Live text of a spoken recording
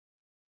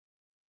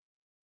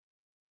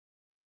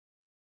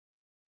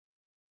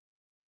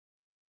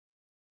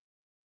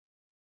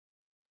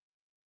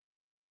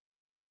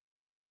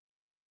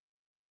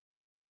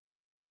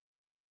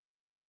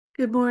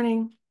Good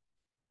morning.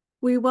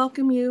 We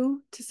welcome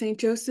you to St.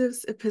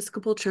 Joseph's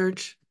Episcopal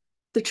Church,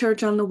 the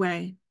Church on the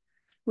Way,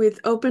 with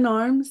open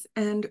arms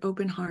and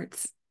open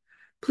hearts.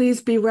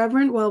 Please be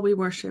reverent while we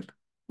worship.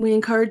 We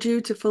encourage you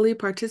to fully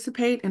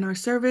participate in our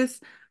service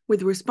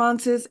with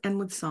responses and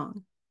with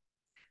song.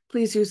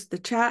 Please use the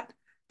chat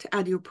to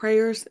add your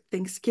prayers,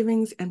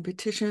 thanksgivings, and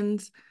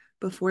petitions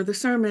before the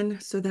sermon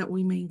so that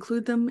we may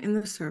include them in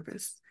the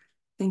service.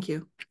 Thank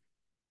you.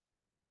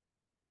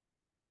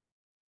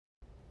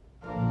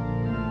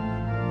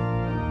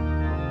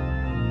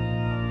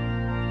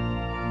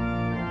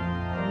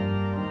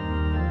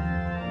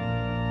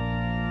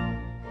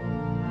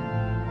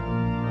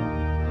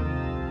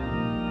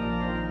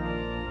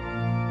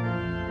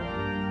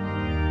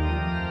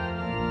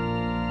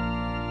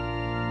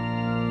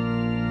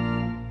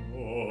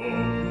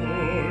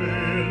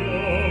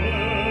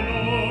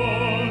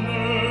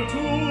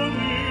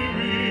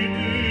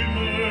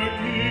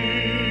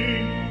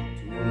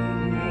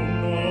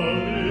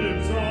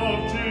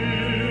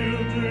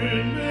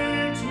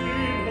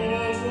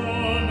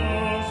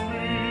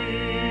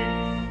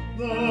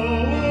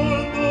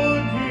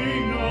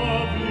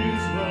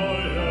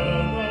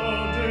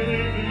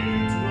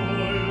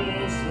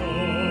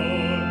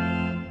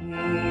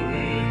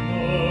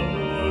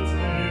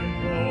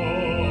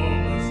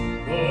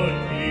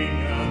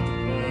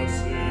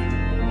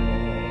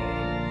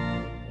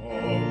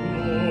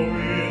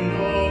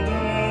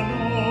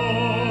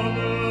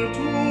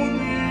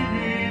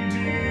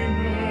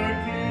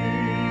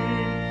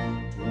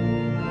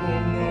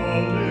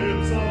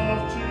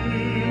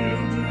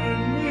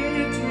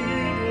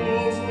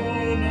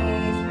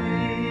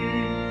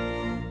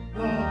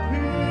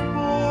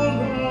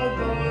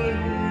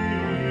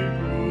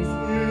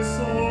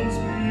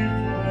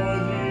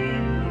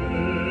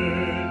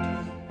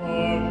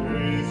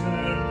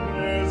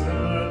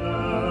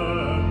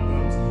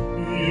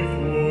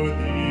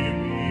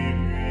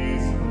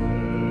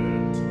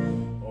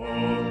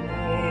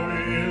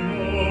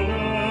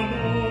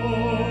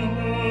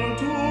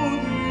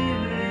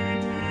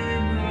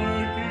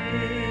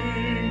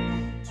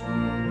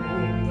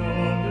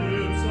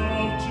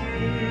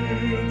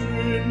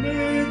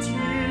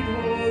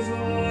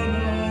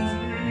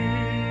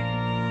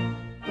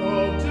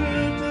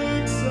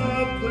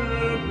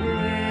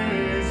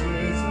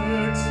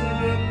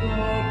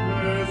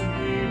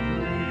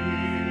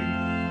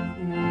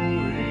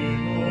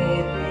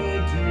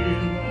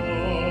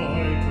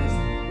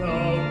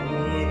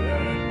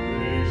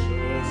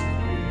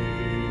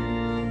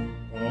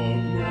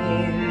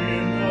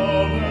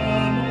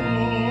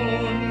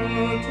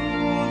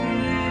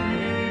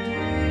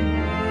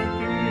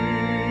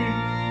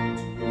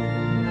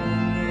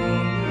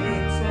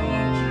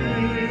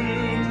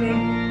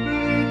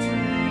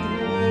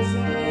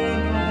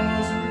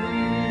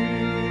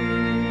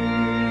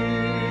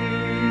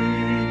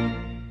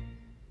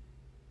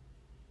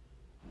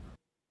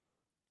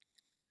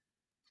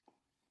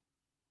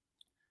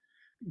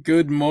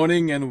 Good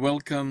morning and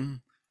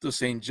welcome to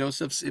St.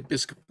 Joseph's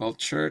Episcopal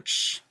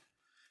Church.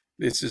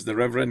 This is the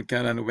Reverend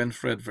Canon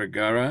Winfred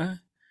Vergara,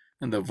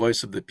 and the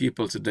voice of the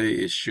people today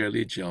is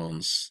Shirley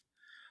Jones.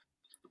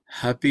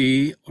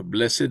 Happy or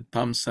blessed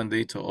Palm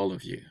Sunday to all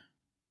of you.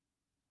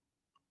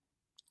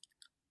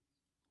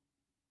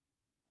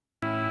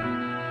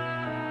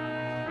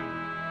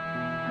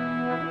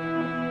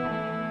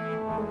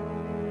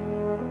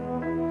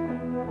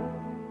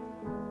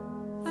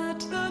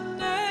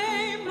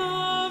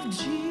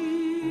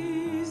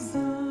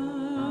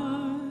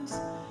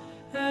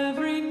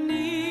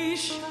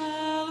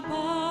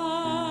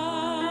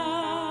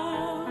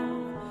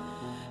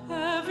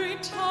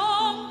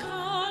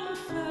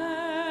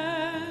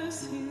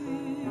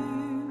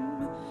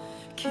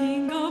 King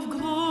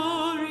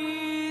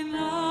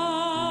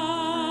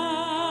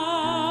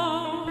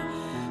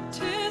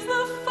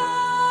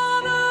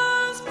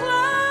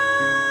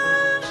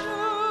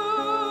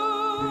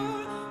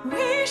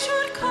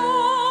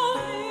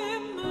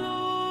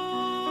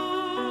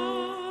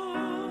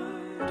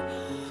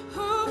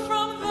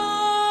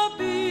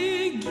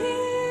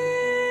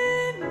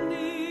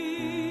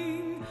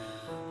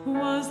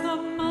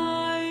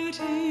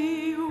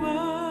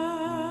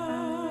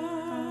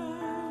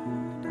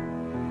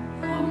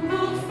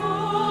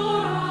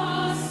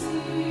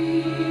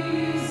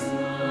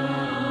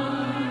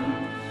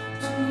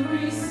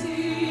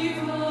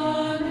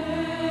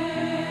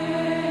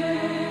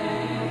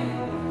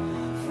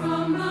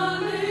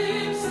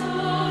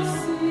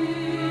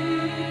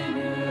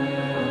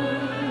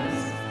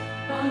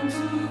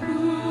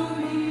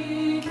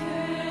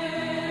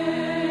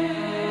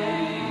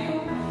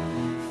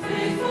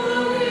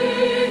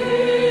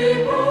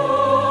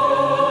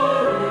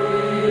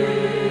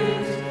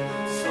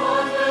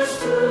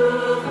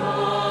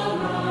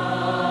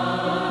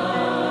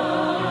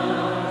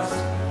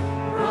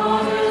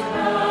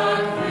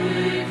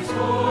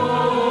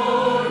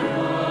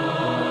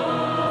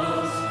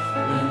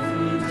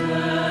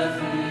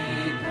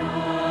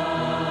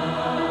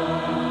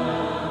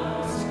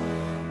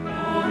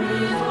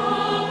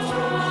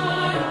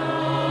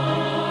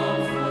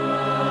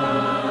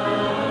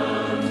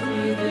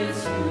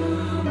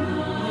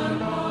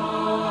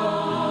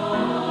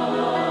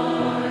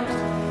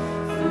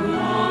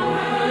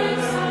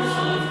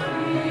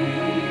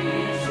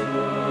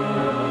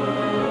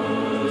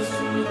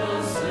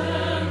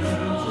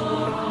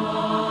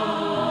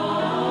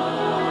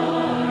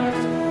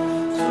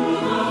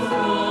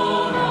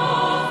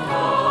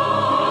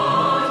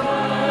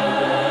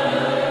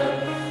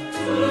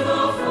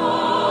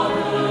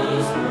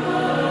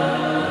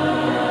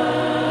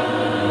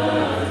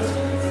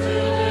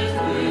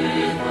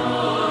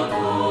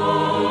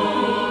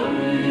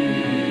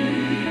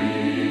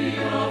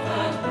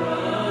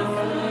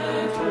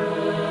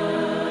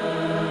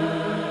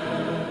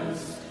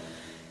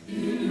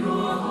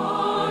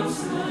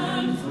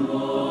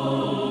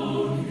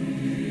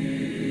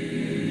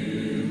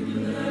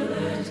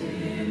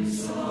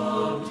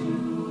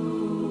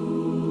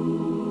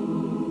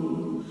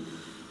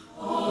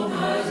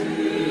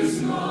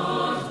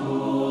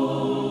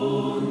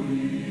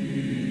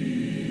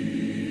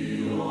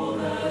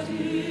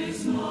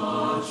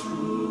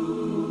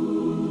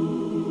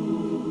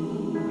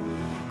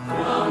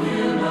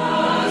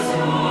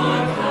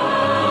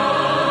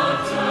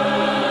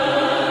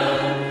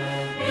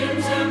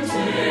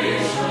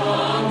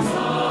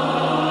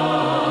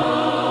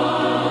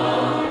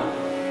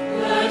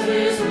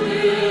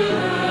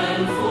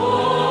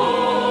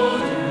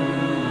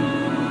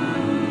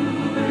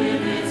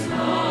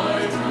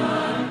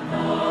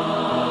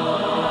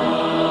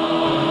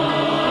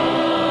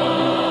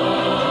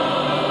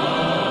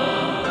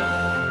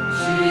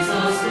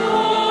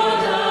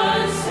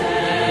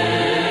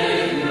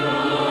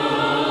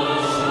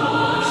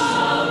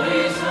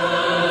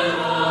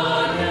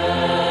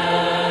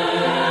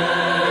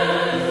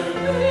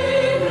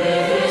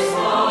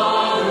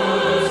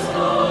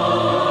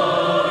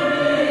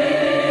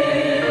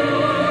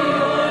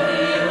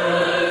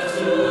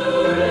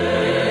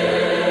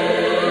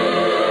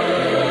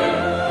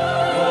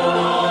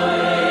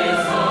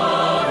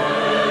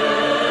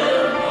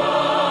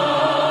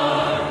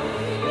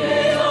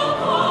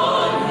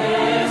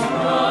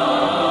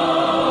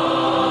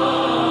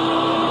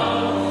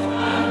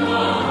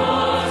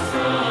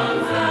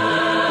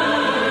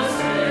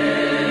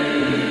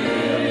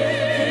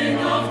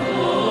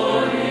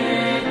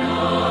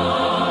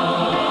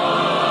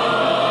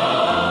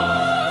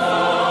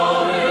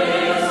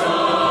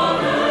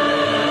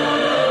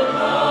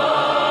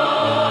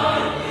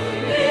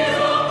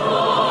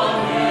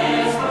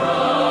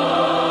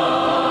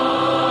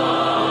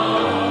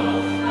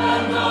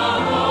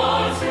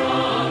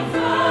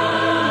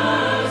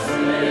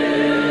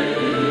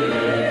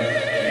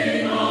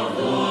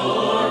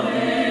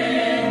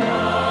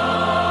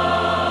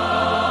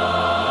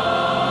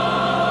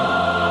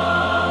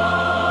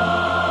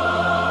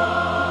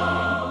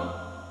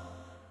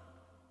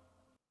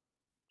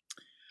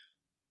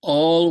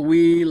All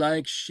we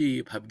like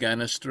sheep have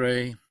gone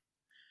astray.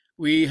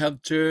 We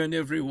have turned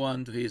every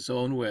one to his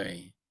own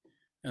way,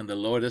 and the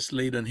Lord has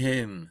laid on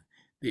him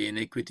the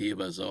iniquity of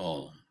us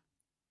all.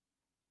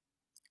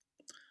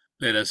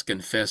 Let us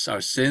confess our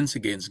sins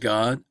against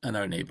God and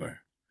our neighbor.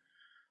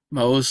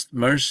 Most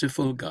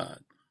merciful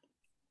God,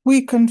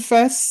 we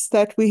confess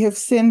that we have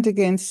sinned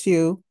against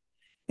you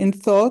in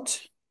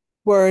thought,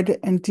 word,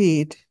 and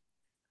deed,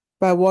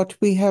 by what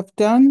we have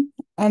done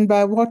and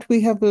by what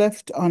we have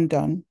left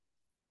undone.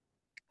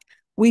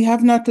 We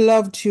have not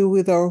loved you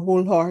with our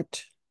whole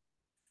heart.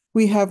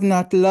 We have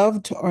not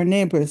loved our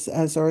neighbors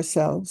as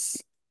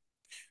ourselves.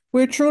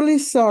 We're truly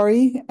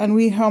sorry and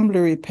we humbly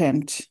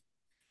repent.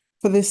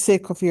 For the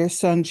sake of your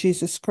Son,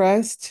 Jesus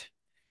Christ,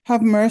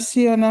 have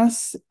mercy on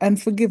us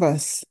and forgive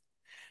us,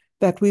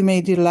 that we may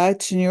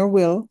delight in your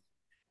will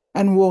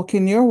and walk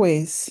in your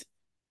ways,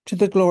 to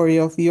the glory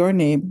of your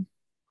name.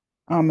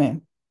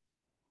 Amen.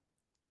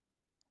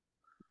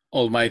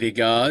 Almighty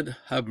God,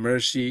 have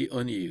mercy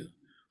on you.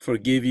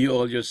 Forgive you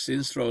all your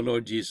sins through our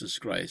Lord Jesus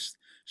Christ.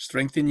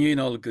 Strengthen you in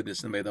all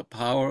goodness, and may the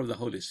power of the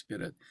Holy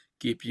Spirit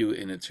keep you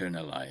in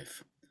eternal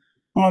life.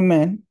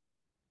 Amen.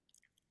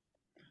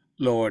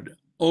 Lord,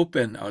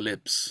 open our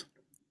lips.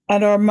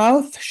 And our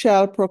mouth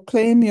shall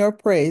proclaim your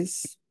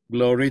praise.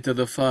 Glory to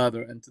the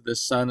Father, and to the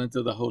Son, and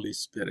to the Holy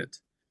Spirit,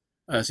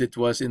 as it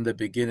was in the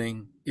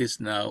beginning, is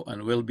now,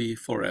 and will be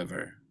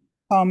forever.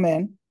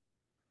 Amen.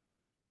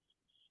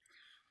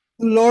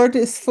 The Lord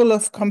is full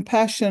of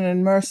compassion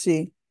and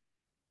mercy.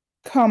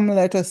 Come,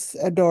 let us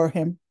adore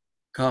him.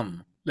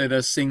 Come, let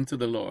us sing to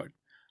the Lord.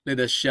 Let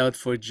us shout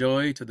for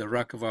joy to the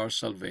rock of our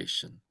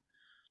salvation.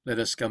 Let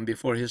us come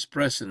before his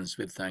presence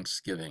with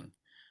thanksgiving,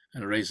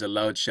 and raise a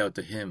loud shout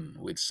to him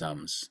with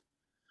psalms.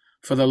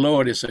 For the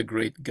Lord is a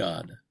great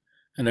God,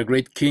 and a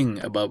great King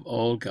above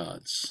all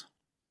gods.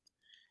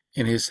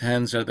 In his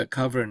hands are the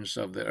caverns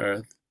of the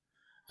earth,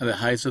 and the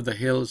heights of the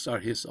hills are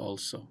his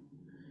also.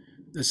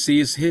 The sea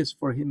is his,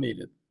 for he made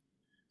it,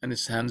 and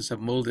his hands have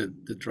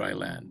molded the dry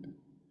land.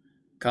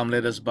 Come,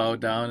 let us bow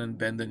down and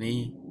bend the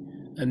knee,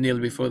 and kneel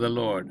before the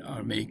Lord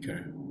our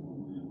Maker.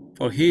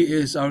 For he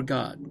is our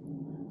God,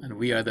 and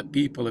we are the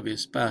people of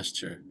his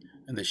pasture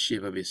and the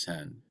sheep of his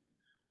hand.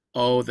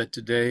 Oh, that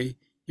today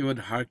you would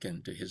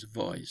hearken to his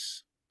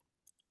voice.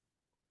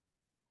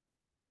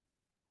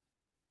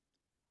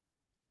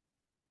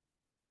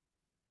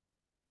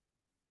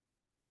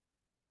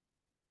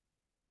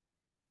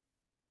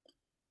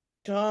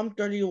 Psalm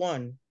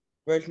 31,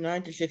 verse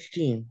 9 to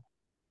 16.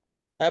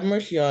 Have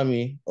mercy on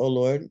me, O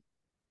Lord,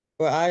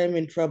 for I am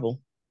in trouble.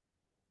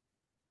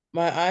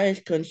 My eye is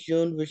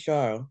consumed with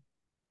sorrow,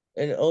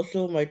 and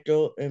also my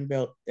throat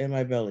and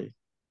my belly.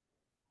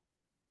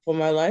 For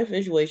my life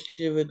is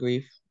wasted with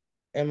grief,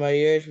 and my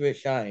years with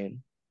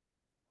sighing.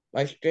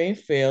 My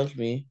strength fails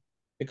me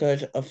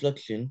because of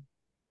affliction,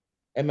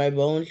 and my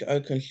bones are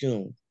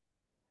consumed.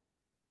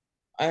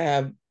 I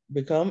have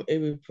become a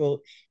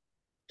reproach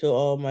to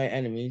all my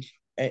enemies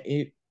and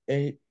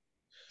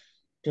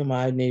to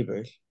my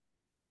neighbors.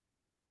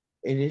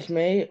 A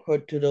dismay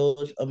to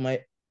those of my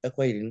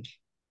acquaintance.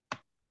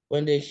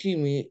 When they see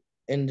me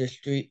in the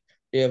street,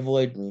 they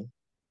avoid me.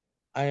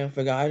 I am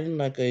forgotten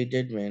like a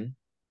dead man,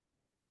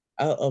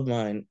 out of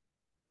mind.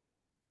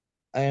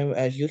 I am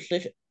as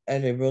useless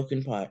as a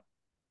broken pot.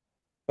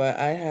 But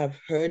I have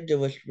heard the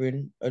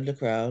whispering of the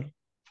crowd.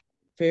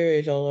 Fear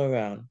is all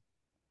around.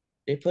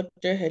 They put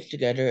their heads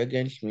together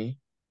against me.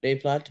 They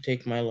plot to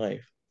take my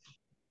life.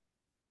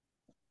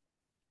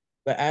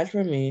 But as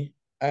for me,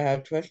 I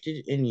have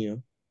trusted in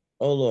you,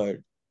 O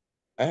Lord.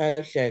 I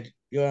have said,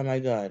 you are my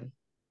God.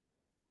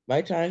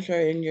 My times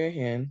are in your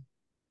hand.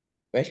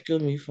 Rescue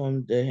me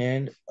from the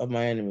hand of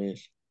my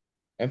enemies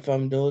and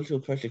from those who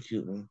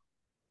persecute me.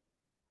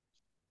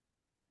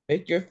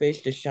 Make your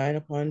face to shine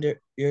upon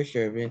your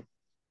servant,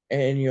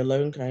 and in your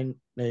loving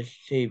kindness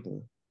save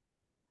me.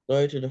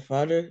 Glory to the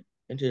Father,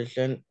 and to the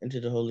Son, and to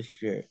the Holy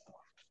Spirit.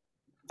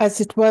 As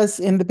it was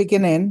in the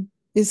beginning,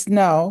 is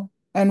now,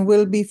 and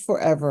will be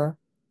forever.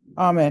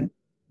 Amen.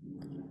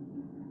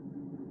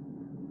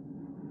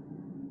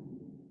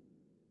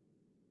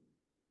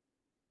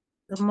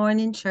 Good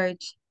morning,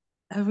 church.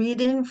 A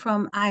reading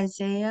from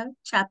Isaiah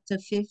chapter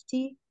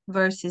 50,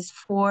 verses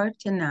 4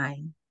 to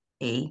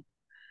 9a.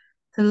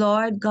 The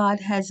Lord God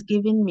has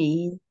given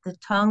me the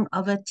tongue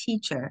of a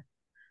teacher,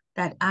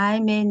 that I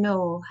may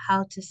know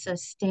how to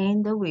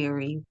sustain the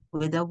weary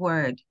with a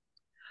word.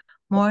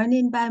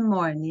 Morning by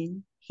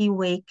morning he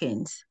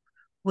wakens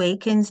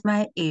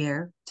my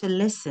ear to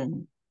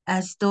listen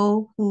as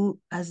those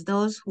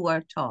who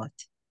are taught.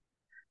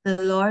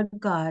 The Lord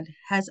God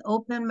has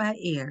opened my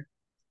ear,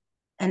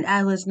 and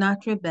I was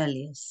not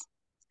rebellious.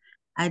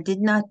 I did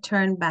not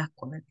turn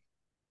backward.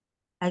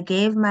 I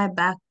gave my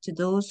back to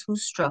those who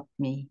struck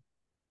me,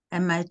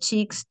 and my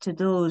cheeks to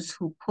those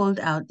who pulled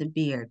out the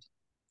beard.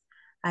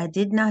 I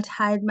did not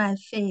hide my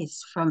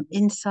face from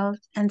insult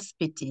and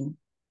spitting.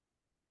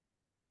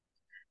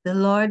 The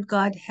Lord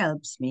God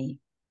helps me.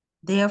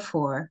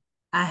 Therefore,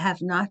 I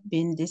have not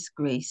been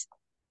disgraced.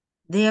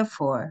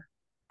 Therefore,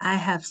 I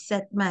have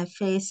set my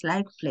face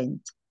like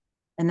flint,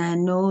 and I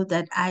know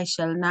that I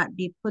shall not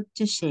be put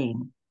to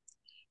shame.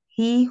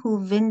 He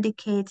who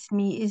vindicates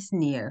me is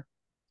near.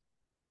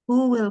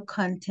 Who will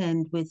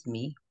contend with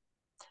me?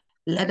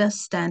 Let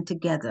us stand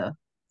together.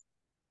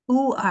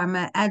 Who are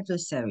my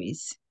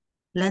adversaries?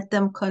 Let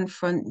them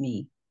confront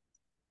me.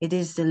 It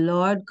is the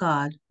Lord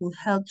God who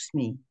helps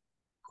me,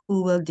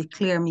 who will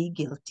declare me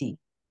guilty.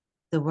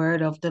 The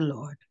word of the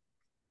Lord.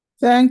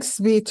 Thanks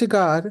be to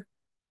God.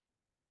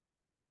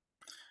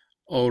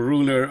 O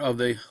ruler of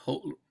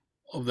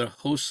the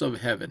hosts of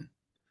heaven,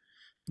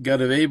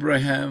 God of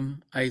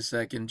Abraham,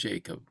 Isaac, and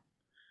Jacob,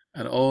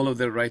 and all of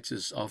their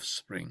righteous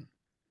offspring,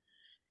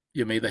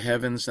 you made the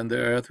heavens and the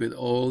earth with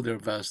all their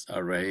vast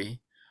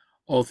array.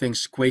 All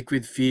things quake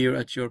with fear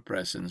at your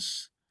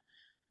presence.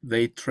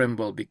 They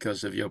tremble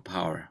because of your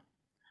power.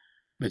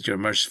 But your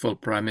merciful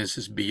promise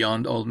is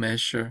beyond all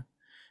measure.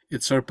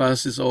 It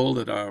surpasses all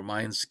that our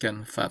minds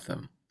can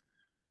fathom.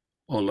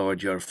 O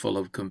Lord, you are full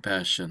of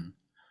compassion,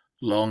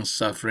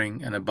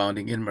 long-suffering, and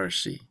abounding in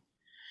mercy.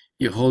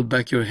 You hold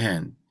back your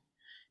hand.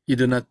 You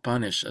do not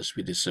punish as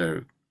we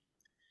deserve.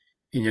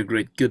 In your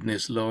great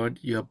goodness, Lord,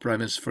 you have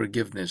promised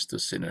forgiveness to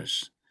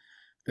sinners,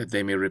 that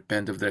they may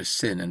repent of their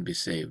sin and be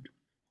saved.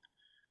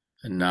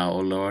 And now, O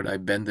Lord, I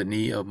bend the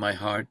knee of my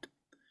heart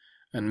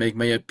and make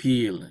my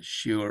appeal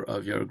sure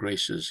of your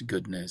gracious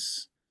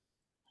goodness.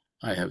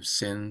 I have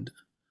sinned,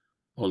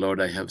 O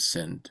Lord, I have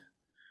sinned,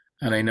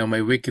 and I know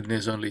my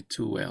wickedness only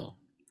too well.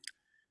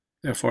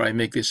 Therefore I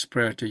make this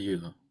prayer to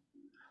you.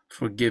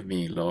 Forgive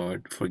me,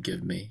 Lord,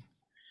 forgive me.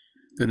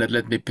 Do not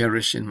let me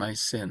perish in my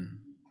sin,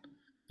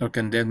 nor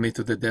condemn me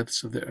to the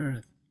depths of the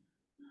earth.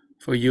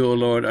 For you, O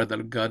Lord, are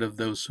the God of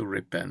those who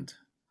repent,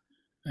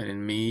 and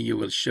in me you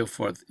will show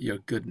forth your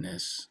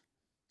goodness.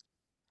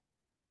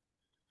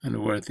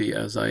 Unworthy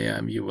as I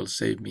am, you will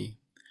save me,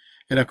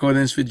 in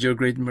accordance with your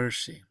great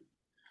mercy.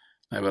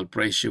 I will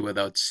praise you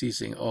without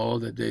ceasing all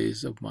the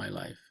days of my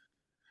life.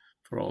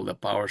 For all the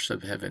powers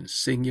of heaven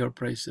sing your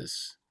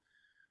praises,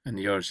 and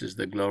yours is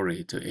the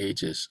glory to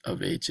ages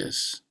of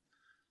ages.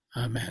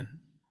 Amen.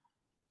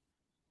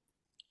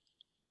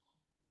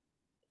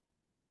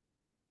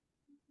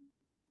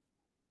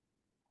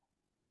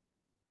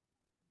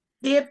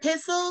 The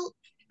epistle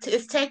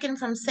is taken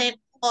from St.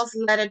 Paul's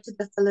letter to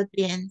the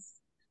Philippians,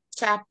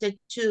 chapter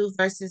 2,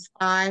 verses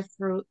 5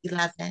 through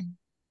 11.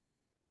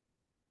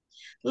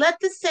 Let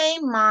the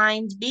same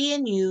mind be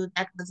in you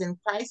that was in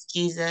Christ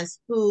Jesus,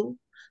 who,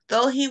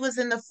 though he was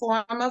in the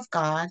form of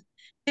God,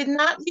 did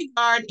not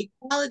regard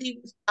equality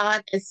with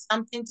God as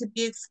something to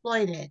be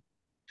exploited,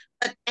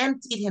 but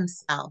emptied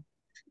himself,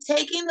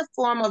 taking the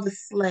form of a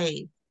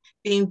slave,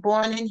 being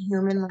born in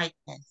human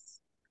likeness.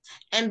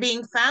 And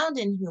being found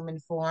in human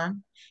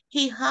form,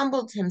 he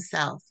humbled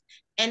himself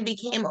and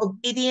became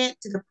obedient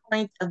to the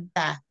point of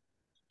death,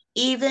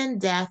 even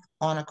death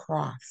on a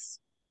cross.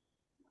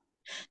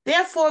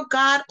 Therefore,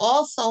 God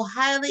also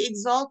highly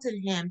exalted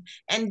him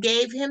and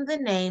gave him the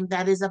name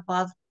that is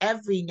above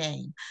every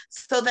name,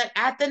 so that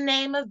at the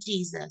name of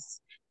Jesus,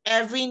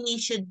 every knee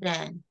should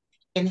bend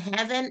in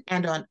heaven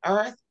and on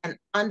earth and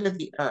under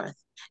the earth,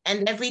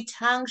 and every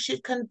tongue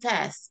should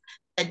confess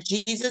that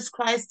Jesus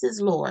Christ is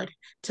Lord,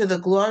 to the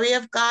glory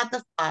of God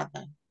the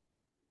Father.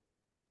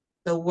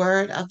 The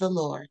word of the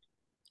Lord.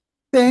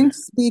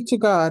 Thanks be to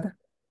God.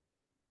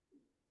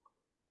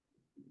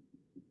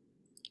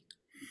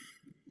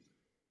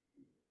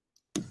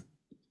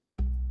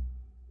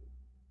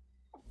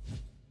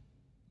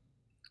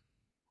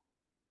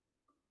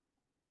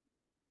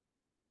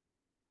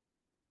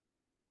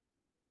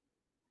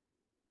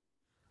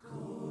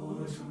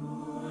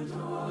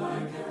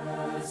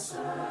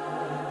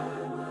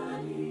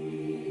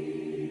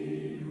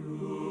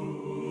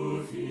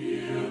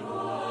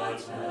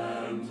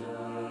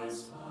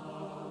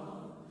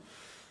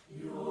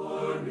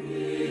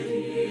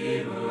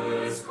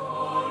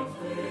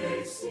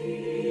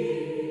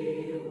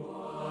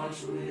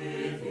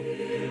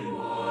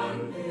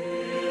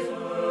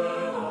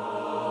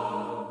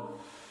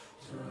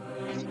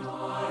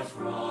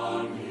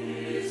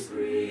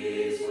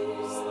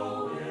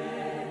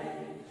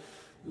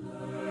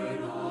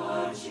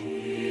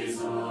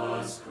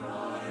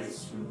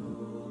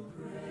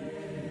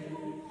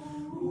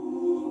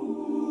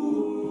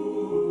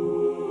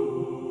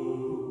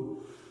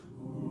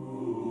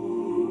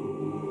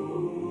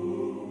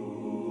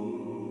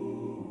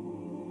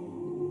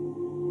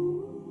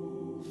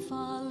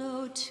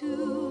 Follow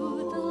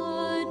to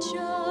the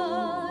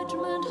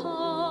judgment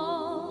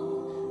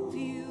hall,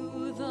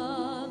 view the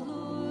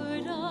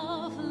Lord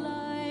of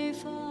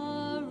life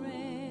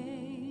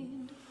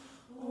arraigned.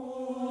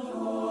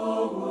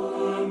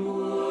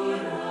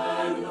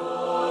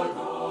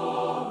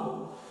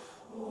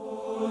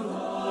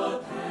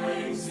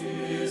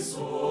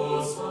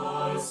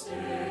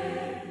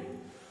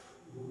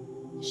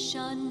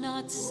 Shun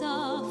not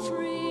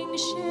suffering,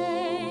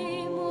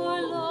 shame,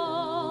 or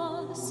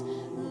loss.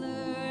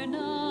 Learn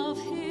of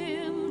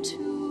him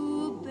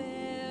to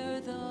bear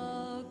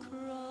the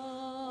cross.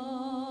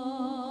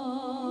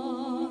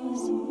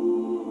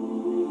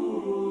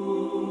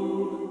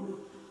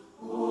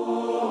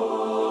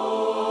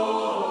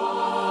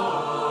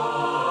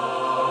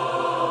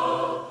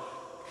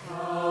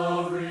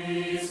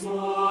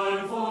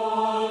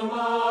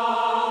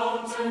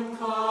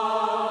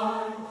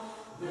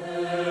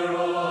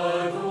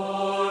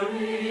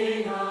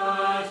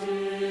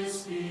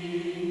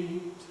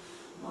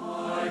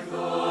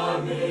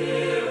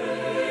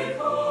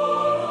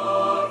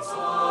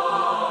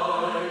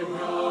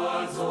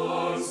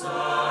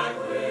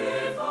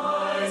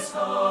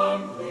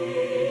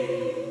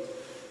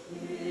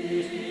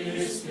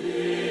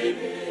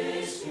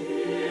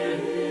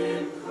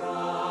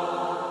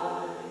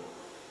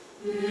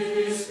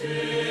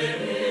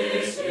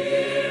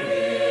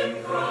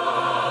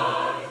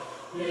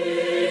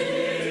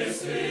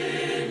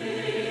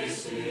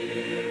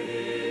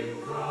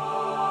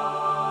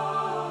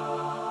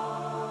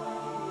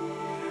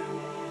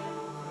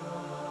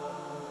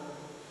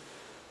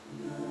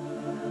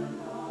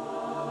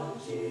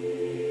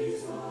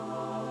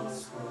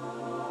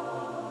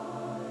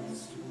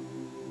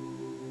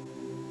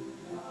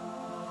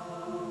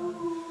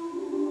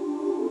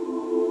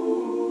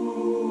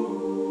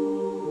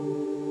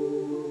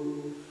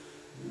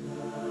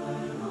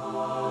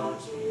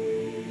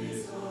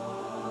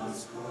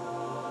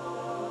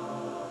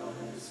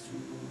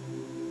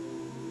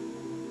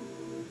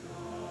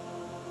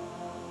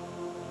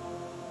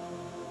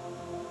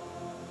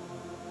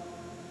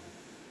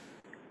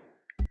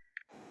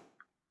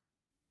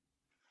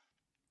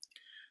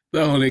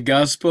 The Holy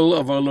Gospel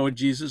of our Lord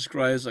Jesus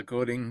Christ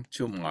according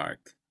to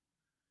Mark.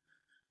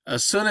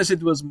 As soon as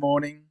it was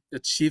morning, the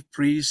chief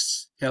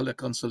priests held a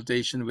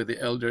consultation with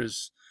the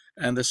elders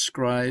and the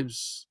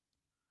scribes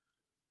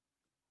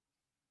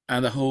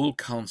and the whole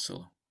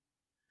council.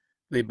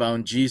 They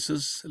bound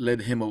Jesus,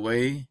 led him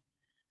away,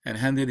 and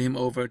handed him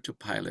over to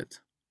Pilate.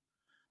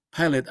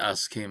 Pilate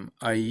asked him,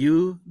 "Are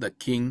you the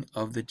king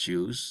of the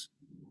Jews?"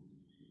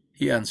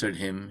 He answered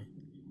him,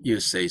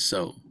 "You say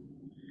so."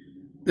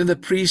 Then the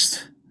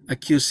priest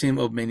accused him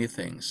of many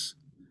things.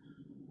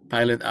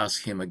 Pilate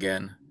asked him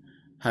again,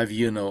 "Have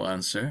you no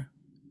answer?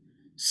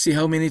 See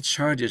how many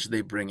charges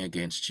they bring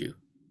against you."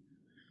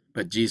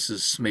 But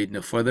Jesus made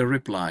no further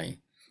reply,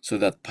 so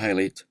that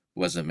Pilate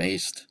was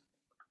amazed.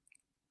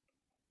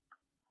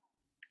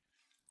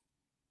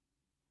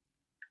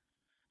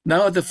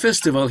 Now at the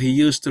festival he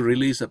used to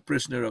release a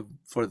prisoner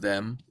for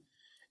them,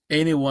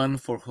 anyone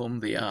for whom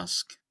they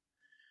asked.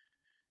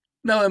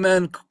 Now a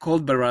man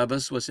called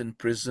Barabbas was in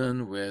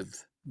prison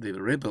with the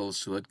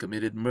rebels who had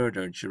committed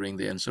murder during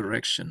the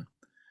insurrection.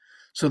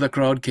 So the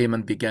crowd came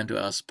and began to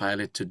ask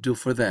Pilate to do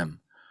for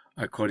them,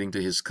 according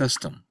to his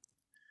custom.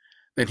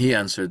 Then he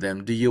answered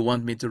them, "Do you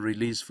want me to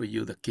release for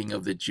you the king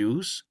of the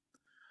Jews?"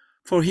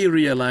 For he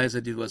realized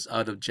that it was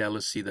out of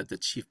jealousy that the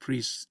chief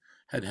priests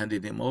had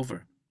handed him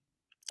over.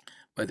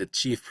 But the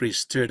chief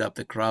priests stirred up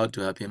the crowd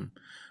to have him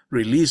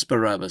release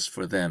Barabbas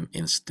for them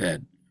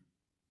instead.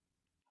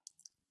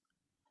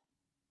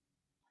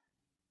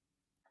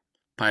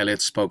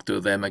 Pilate spoke to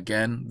them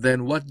again,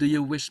 "Then what do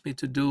you wish me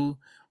to do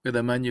with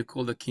the man you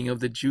call the king of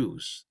the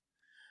Jews?"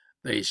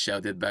 They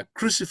shouted back,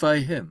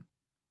 "Crucify him."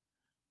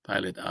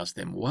 Pilate asked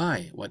them,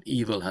 "Why? What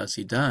evil has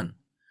he done?"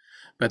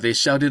 But they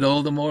shouted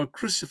all the more,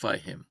 "Crucify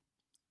him."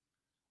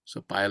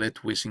 So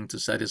Pilate, wishing to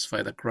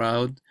satisfy the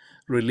crowd,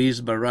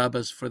 released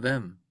Barabbas for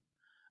them.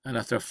 And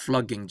after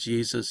flogging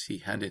Jesus, he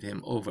handed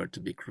him over to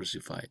be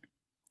crucified.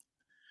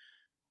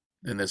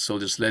 Then the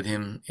soldiers led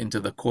him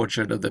into the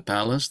courtyard of the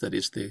palace, that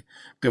is the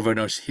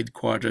governor's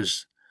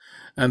headquarters,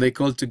 and they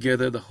called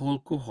together the whole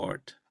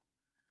cohort.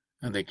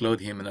 And they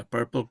clothed him in a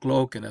purple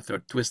cloak, and after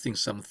twisting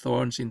some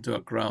thorns into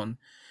a crown,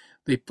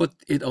 they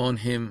put it on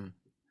him,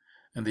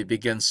 and they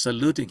began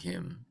saluting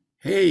him,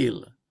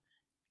 "Hail,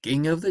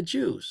 King of the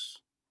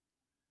Jews!"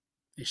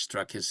 They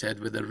struck his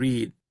head with a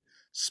reed,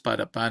 spat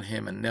upon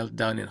him, and knelt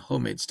down in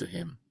homage to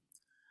him.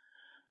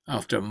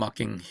 After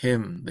mocking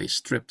him, they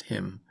stripped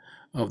him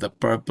of the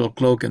purple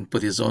cloak and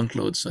put his own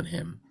clothes on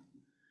him.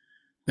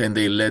 Then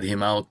they led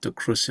him out to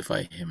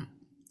crucify him.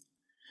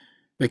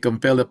 They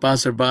compelled a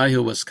passerby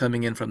who was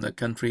coming in from the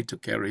country to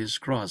carry his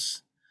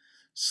cross,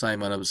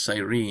 Simon of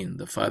Cyrene,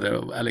 the father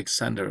of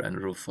Alexander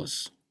and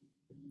Rufus.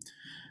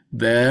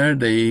 There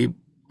they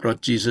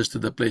brought Jesus to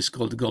the place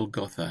called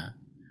Golgotha,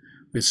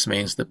 which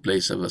means the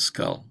place of a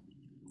skull.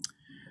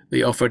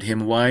 They offered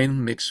him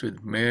wine mixed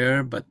with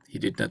myrrh, but he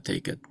did not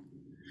take it.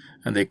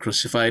 And they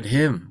crucified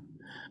him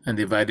and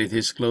divided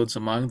his clothes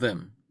among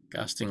them,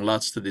 casting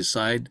lots to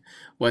decide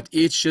what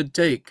each should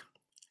take.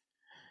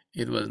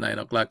 It was 9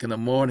 o'clock in the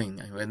morning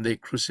when they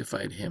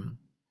crucified him.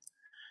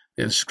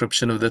 The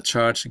inscription of the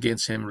charge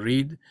against him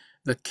read,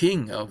 "The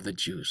King of the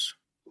Jews."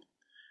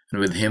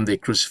 And with him they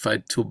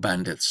crucified 2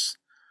 bandits,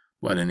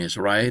 one on his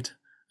right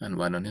and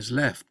one on his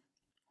left.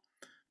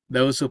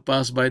 Those who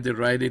passed by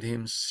derided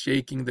him,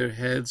 shaking their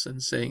heads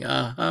and saying,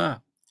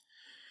 "Aha!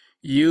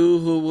 You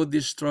who would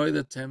destroy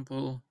the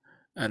temple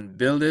and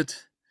build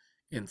it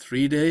in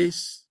 3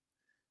 days,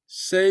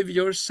 save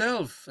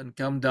yourself and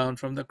come down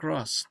from the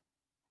cross."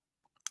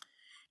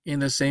 In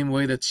the same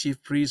way, the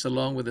chief priests,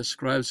 along with the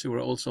scribes who were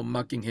also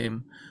mocking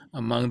him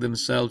among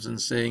themselves and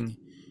saying,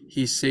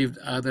 "He saved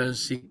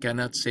others, he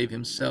cannot save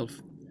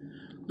himself.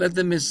 Let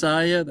the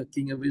Messiah, the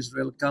King of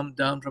Israel, come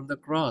down from the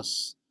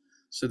cross,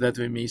 so that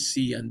we may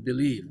see and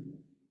believe."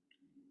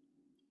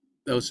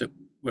 Those who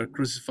were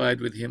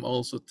crucified with him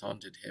also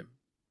taunted him.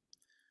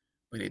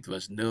 When it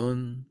was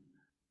noon,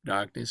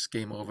 darkness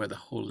came over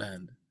the whole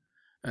land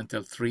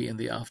until 3 in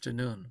the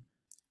afternoon.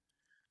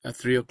 At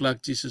 3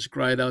 o'clock, Jesus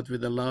cried out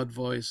with a loud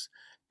voice,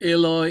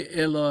 "Eloi,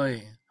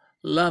 Eloi,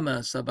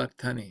 Lama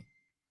Sabachthani,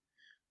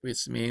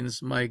 which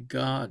means, my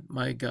God,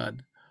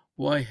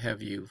 why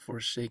have you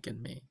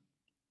forsaken me?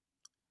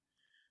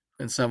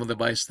 When some of the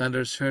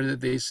bystanders heard it,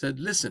 they said,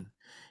 listen,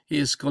 he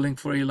is calling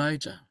for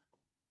Elijah.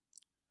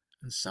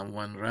 And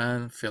someone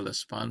ran, filled a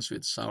sponge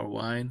with sour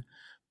wine,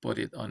 put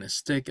it on a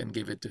stick, and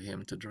gave it to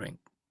him to drink,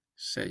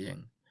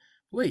 saying,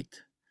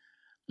 wait,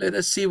 let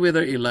us see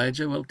whether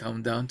Elijah will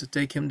come down to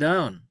take him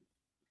down.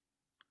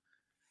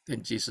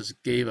 Then Jesus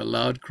gave a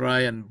loud cry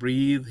and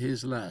breathed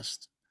his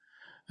last,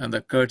 and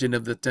the curtain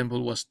of the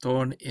temple was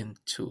torn in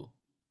two,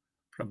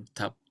 from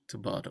top to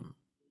bottom.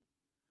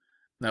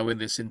 Now when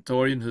the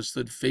centurion who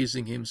stood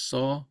facing him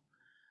saw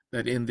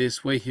that in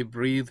this way he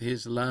breathed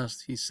his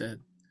last, he said,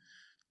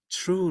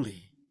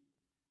 truly,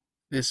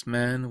 this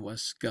man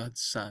was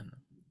God's son.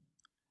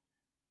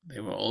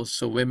 There were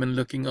also women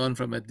looking on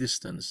from a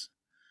distance.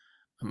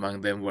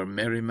 Among them were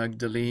Mary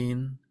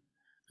Magdalene,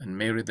 and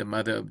Mary the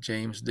mother of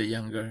James the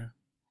younger,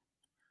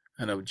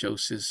 and of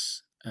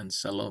Joseph and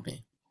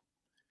Salome.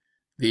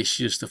 These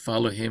used to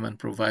follow him and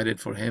provided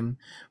for him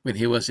when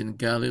he was in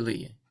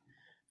Galilee.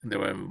 And there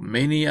were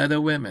many other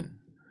women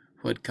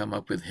who had come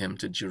up with him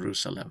to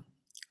Jerusalem.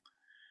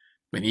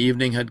 When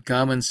evening had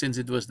come, and since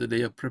it was the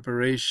day of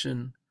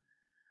preparation,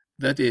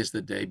 that is,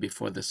 the day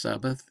before the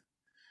Sabbath,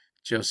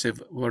 Joseph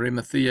of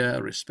Arimathea,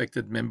 a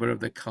respected member of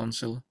the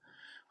council,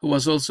 who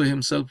was also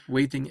himself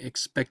waiting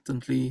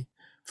expectantly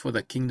for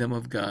the kingdom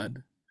of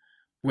God,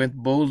 went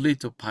boldly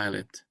to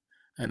Pilate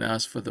and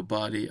asked for the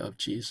body of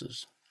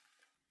Jesus.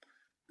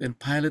 Then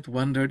Pilate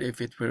wondered if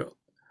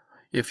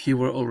he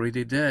were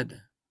already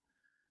dead,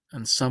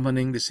 and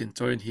summoning the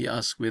centurion, he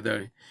asked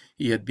whether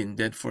he had been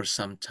dead for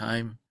some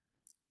time.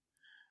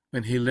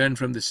 When he learned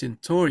from the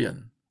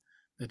centurion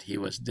that he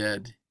was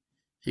dead,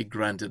 he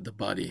granted the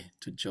body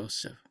to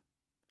Joseph.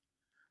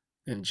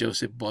 Then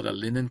Joseph bought a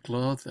linen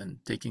cloth,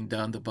 and taking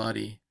down the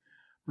body,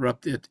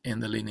 wrapped it in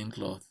the linen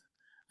cloth,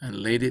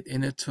 and laid it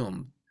in a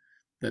tomb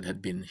that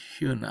had been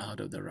hewn out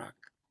of the rock.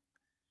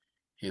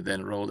 He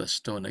then rolled a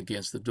stone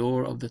against the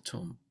door of the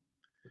tomb.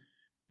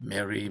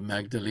 Mary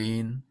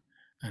Magdalene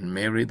and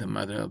Mary the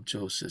mother of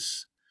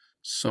Joseph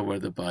saw where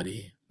the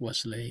body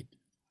was laid.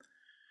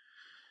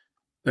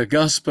 The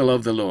Gospel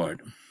of the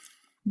Lord.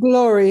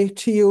 Glory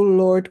to you,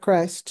 Lord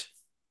Christ.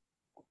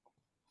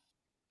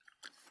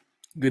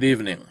 Good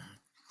evening.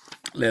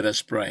 Let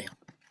us pray.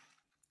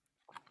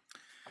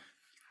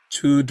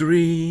 To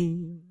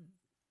dream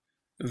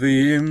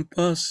the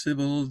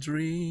impossible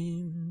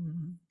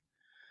dream,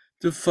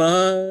 to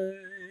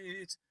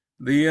fight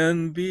the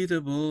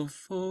unbeatable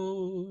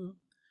foe,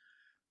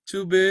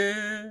 to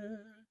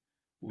bear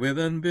with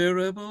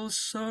unbearable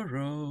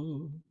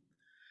sorrow,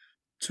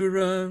 to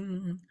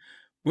run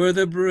where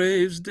the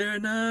braves dare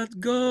not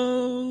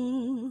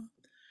go.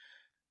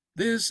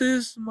 This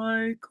is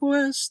my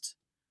quest,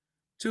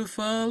 to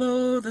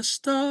follow the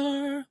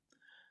star,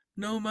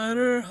 no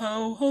matter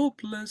how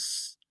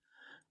hopeless,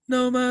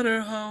 no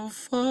matter how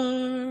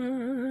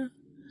far,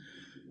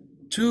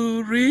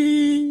 to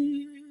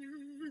reach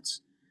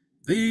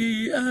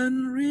the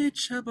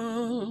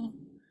unreachable,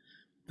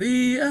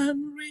 the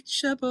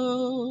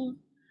unreachable,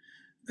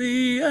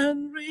 the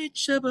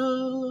unreachable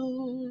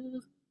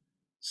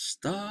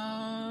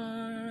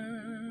star.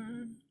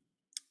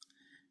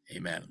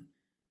 Amen.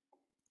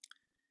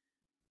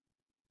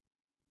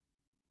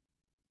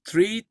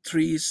 3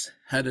 trees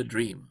had a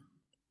dream.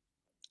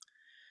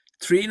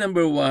 Tree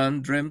number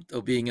 1 dreamt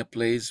of being a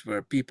place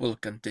where people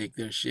can take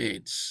their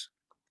shades.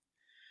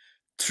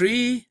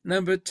 Tree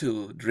number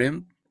 2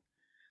 dreamt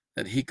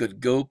that he could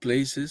go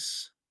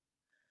places.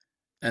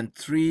 And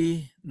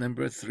tree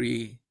number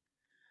 3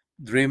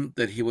 dreamed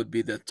that he would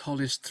be the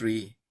tallest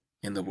tree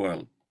in the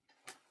world.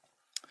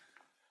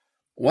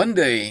 One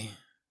day,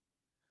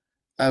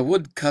 a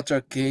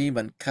woodcutter came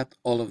and cut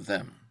all of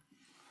them,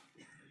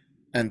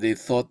 and they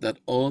thought that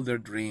all their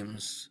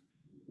dreams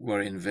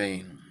were in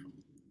vain.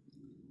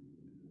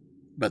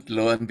 But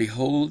lo and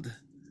behold,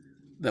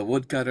 the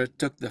woodcutter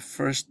took the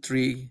first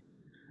tree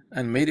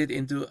and made it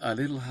into a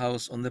little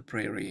house on the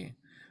prairie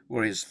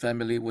where his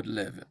family would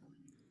live.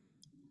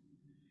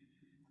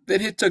 Then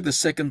he took the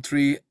second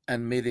tree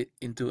and made it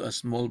into a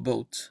small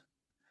boat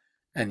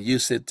and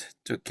used it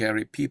to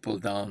carry people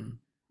down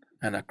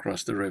and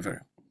across the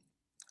river.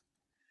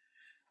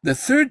 The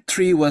third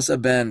tree was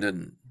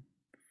abandoned,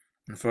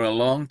 and for a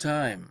long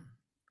time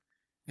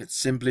it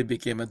simply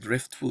became a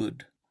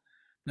driftwood,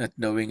 not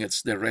knowing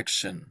its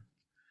direction,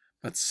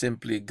 but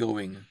simply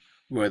going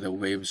where the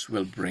waves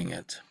will bring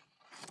it.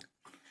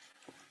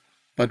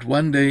 But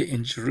one day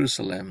in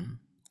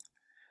Jerusalem,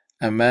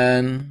 a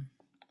man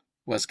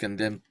was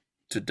condemned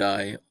to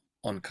die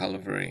on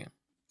Calvary,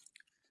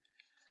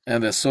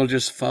 and the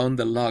soldiers found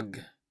the log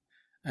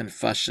and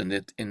fashioned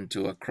it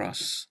into a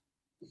cross.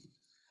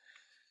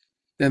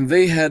 Then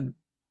they had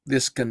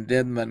this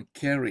condemned man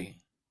carry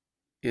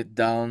it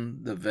down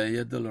the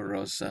Via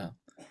Dolorosa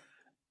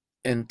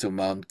into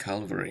Mount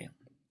Calvary.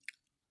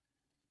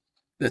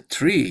 The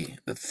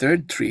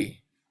third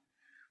tree,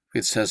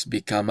 which has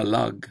become a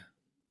log,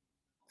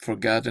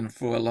 forgotten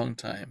for a long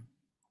time,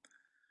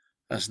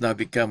 has now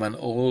become an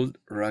old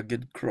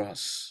rugged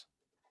cross,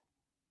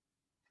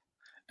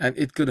 and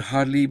it could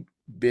hardly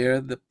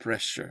bear the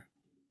pressure.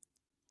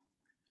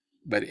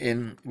 But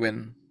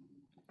when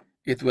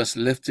it was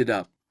lifted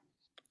up,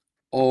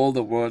 all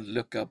the world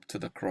looked up to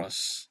the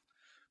cross,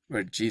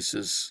 where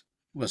Jesus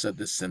was at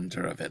the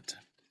center of it.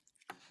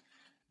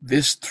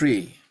 This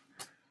tree,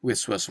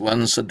 which was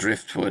once a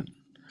driftwood,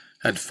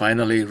 had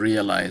finally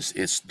realized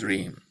its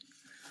dream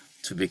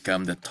to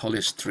become the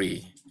tallest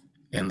tree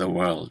in the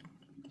world.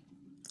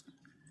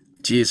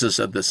 Jesus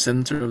at the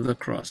center of the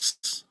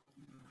cross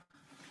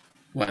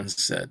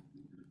once said,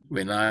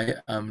 "When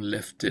I am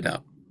lifted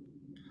up,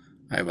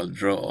 I will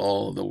draw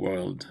all the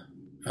world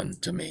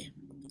unto me."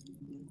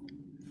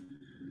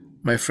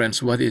 My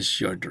friends, what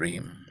is your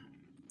dream?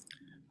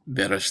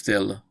 Better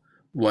still,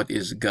 what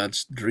is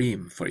God's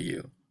dream for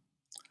you?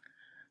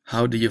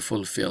 How do you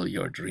fulfill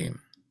your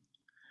dream?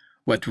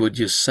 What would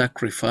you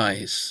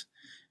sacrifice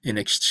in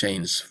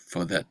exchange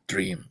for that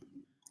dream?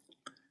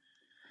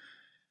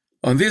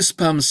 On this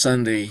Palm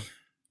Sunday,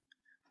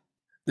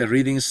 the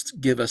readings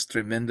give us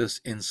tremendous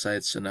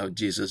insights on how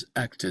Jesus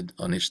acted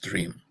on his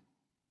dream.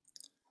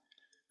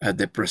 At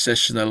the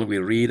processional, we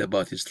read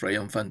about his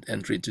triumphant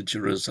entry to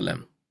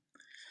Jerusalem.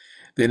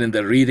 Then in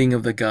the reading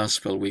of the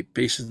Gospel, we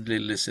patiently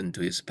listen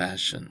to his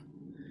passion,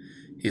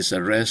 his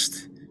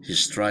arrest,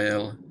 his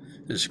trial,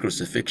 his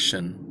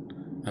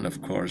crucifixion, and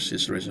of course,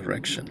 his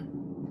resurrection.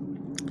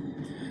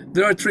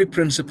 There are three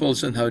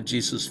principles on how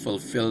Jesus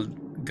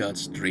fulfilled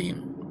God's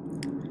dream.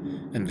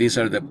 And these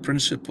are the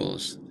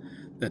principles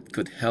that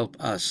could help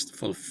us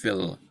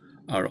fulfill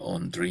our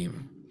own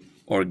dream,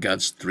 or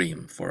God's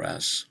dream for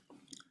us.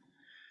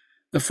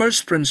 The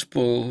first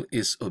principle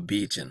is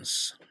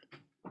obedience.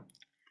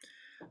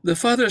 The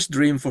Father's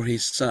dream for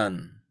his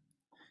Son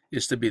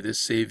is to be the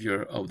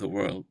Savior of the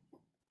world.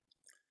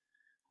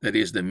 That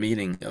is the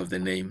meaning of the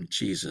name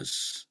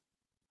Jesus.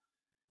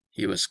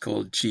 He was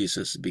called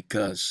Jesus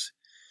because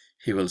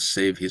he will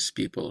save his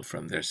people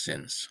from their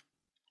sins.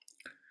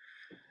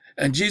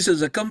 And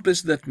Jesus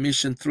accomplished that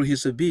mission through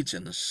his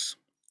obedience.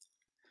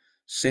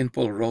 St.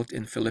 Paul wrote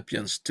in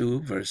Philippians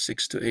 2, verse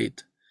 6 to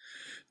 8,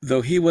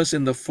 "Though he was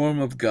in the form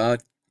of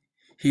God,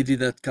 he did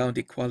not count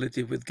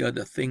equality with God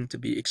a thing to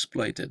be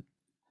exploited,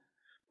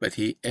 but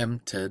he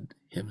emptied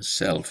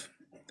himself,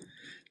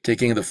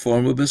 taking the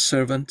form of a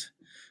servant,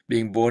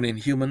 being born in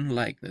human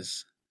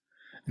likeness,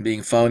 and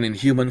being found in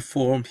human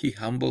form, he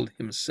humbled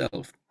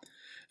himself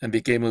and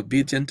became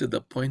obedient to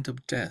the point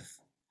of death,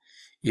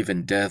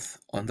 even death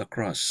on the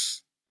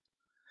cross.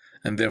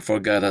 And therefore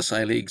God has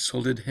highly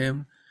exalted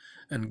him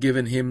and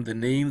given him the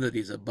name that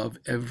is above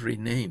every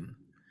name,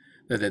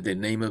 that at the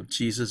name of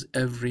Jesus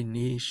every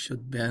knee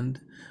should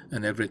bend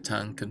and every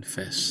tongue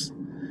confess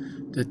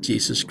that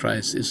Jesus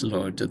Christ is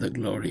Lord, to the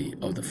glory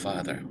of the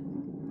Father."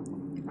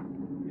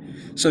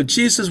 So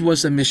Jesus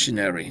was a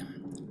missionary.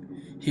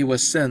 He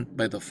was sent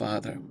by the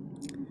Father,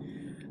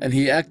 and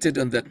he acted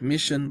on that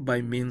mission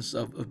by means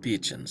of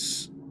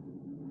obedience.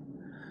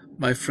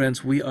 My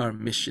friends, we are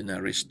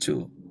missionaries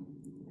too.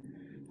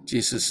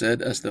 Jesus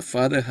said, "As the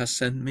Father has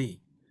sent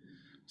me,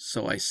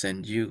 so I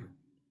send you."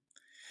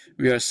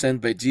 We are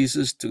sent by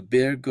Jesus to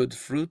bear good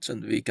fruits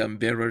and become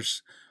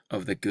bearers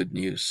of the good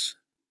news.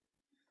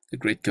 The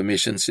Great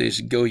Commission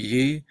says, "Go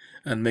ye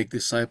and make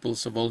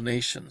disciples of all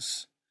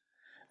nations,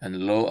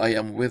 and lo, I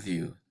am with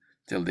you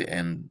till the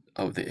end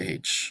of the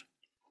age."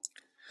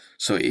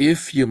 So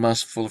if you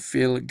must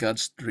fulfill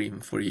God's dream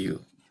for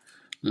you,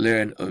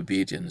 learn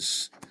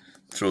obedience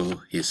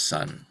through his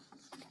Son,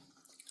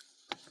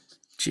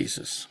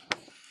 Jesus.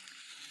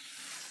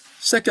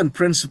 Second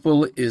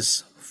principle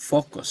is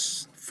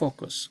focus.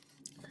 Focus.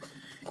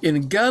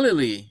 In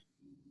Galilee,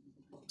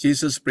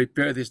 Jesus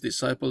prepared his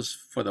disciples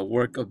for the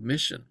work of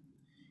mission.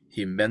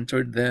 He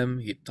mentored them,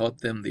 he taught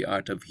them the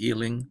art of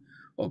healing,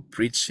 of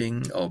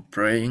preaching, of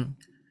praying,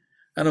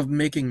 and of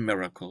making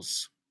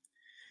miracles.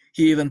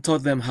 He even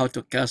taught them how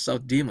to cast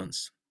out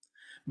demons.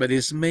 But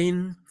his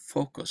main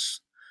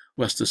focus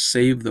was to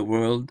save the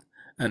world,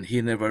 and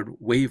he never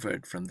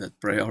wavered from that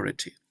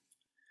priority.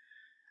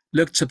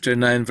 Luke chapter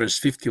 9, verse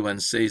 51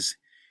 says,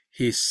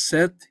 "He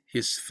set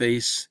his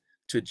face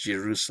to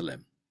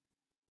Jerusalem,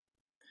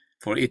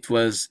 for it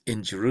was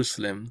in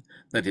Jerusalem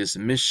that his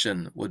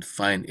mission would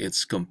find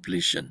its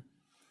completion."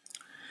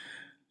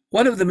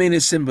 One of the many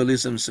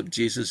symbolisms of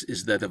Jesus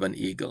is that of an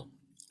eagle.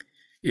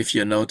 If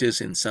you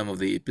notice, in some of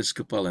the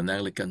Episcopal and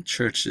Anglican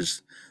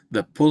churches,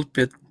 the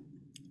pulpit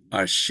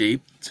are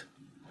shaped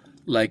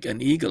like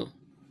an eagle.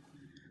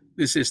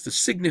 This is to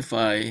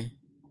signify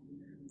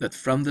that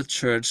from the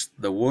church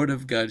the word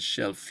of God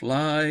shall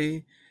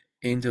fly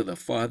into the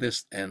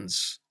farthest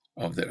ends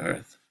of the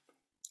earth.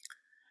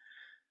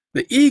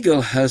 The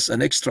eagle has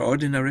an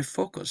extraordinary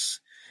focus.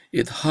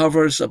 It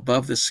hovers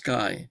above the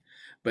sky,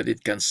 but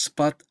it can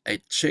spot a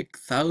chick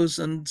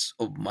thousands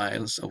of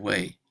miles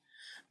away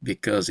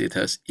because it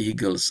has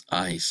eagle's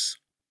eyes.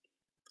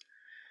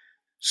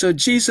 So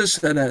Jesus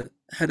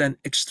had an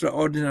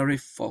extraordinary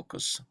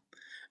focus,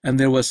 and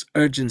there was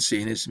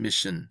urgency in his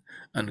mission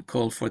and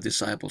call for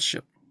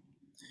discipleship.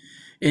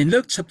 In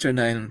Luke chapter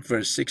 9,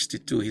 verse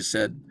 62, he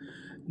said,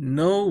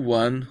 "No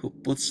one who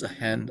puts a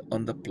hand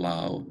on the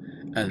plow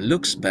and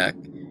looks back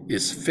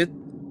is fit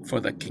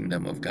for the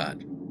kingdom of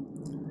God."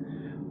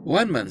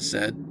 One man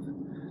said,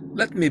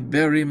 "Let me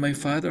bury my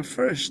father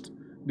first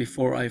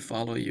before I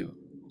follow you."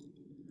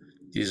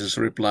 Jesus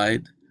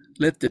replied,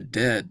 "Let the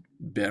dead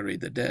bury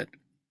the dead."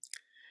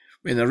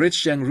 When a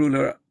rich young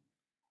ruler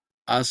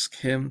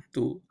asked him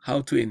how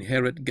to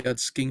inherit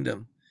God's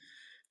kingdom,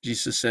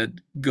 Jesus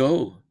said,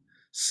 "Go,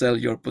 sell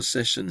your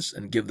possessions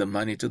and give the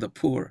money to the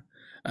poor,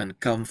 and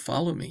come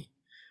follow me,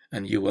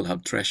 and you will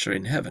have treasure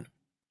in heaven."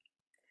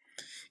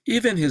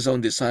 Even his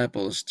own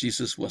disciples,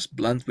 Jesus was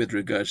blunt with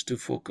regards to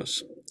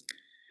focus.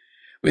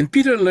 When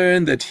Peter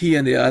learned that he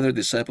and the other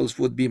disciples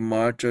would be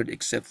martyred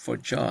except for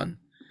John,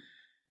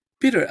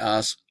 Peter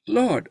asked,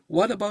 "Lord,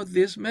 what about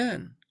this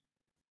man?"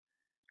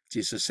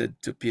 Jesus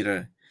said to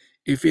Peter,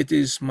 "If it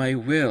is my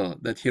will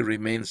that he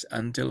remains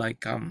until I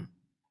come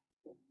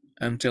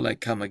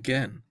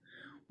again,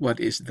 what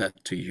is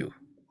that to you?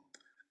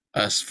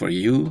 As for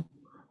you,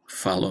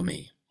 follow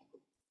me."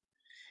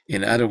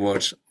 In other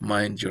words,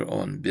 mind your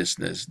own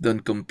business.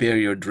 Don't compare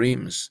your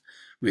dreams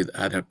with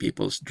other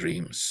people's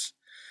dreams.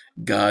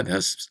 God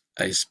has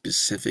a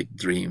specific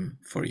dream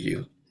for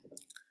you.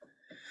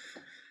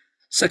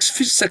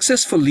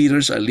 Successful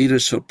leaders are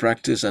leaders who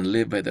practice and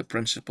live by the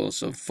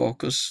principles of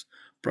focus,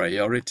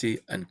 priority,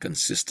 and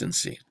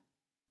consistency.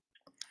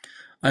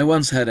 I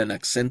once had an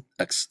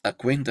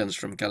acquaintance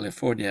from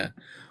California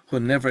who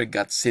never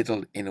got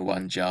settled in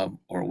one job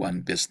or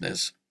one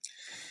business.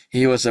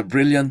 He was a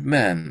brilliant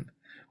man,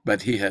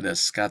 but he had a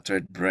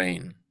scattered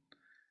brain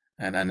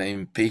and an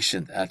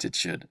impatient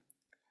attitude.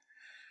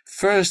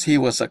 First, he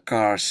was a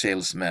car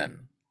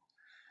salesman,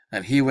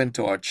 and he went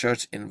to our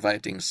church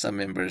inviting some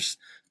members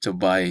to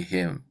buy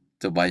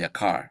a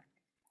car.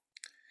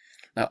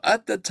 Now,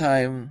 at the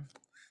time,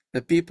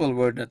 the people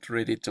were not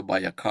ready to buy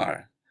a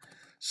car,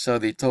 so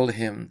they told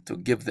him to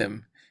give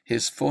them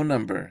his phone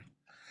number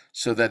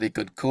so that they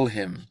could call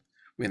him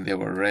when they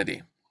were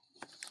ready.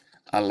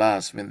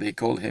 Alas, when they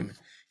called him,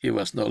 he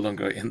was no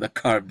longer in the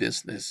car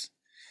business.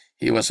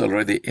 He was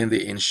already in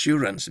the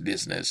insurance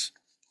business.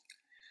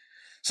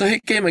 So he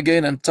came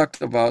again and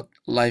talked about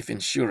life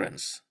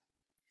insurance.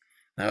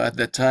 Now, at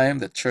the time,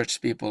 the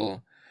church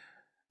people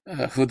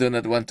who do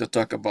not want to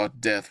talk about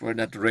death were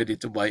not ready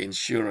to buy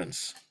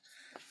insurance.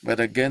 But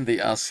again, they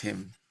asked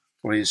him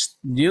for his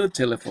new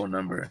telephone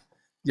number,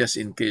 just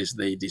in case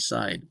they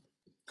decide.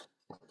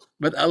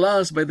 But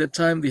alas, by the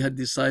time they had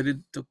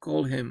decided to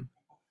call him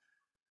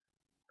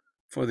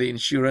for the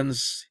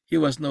insurance, he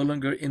was no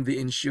longer in the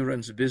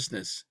insurance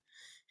business.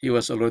 He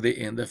was already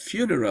in the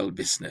funeral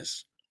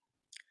business.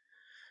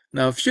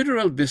 Now,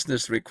 funeral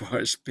business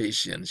requires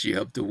patience. You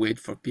have to wait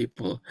for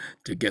people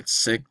to get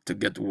sick, to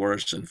get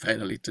worse, and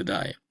finally to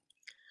die.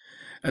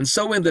 And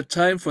so when the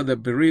time for the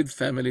bereaved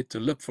family to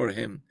look for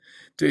him,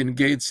 to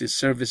engage his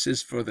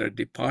services for their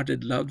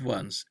departed loved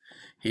ones,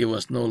 he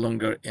was no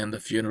longer in the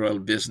funeral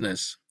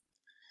business.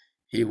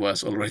 He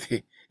was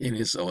already in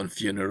his own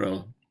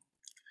funeral.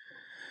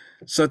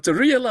 So to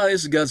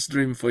realize God's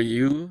dream for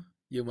you,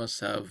 you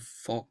must have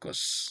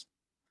focus,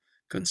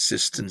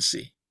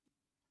 consistency,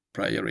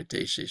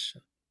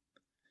 prioritization.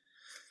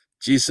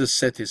 Jesus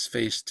set his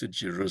face to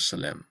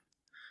Jerusalem,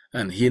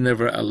 and he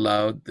never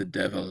allowed the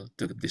devil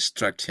to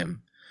distract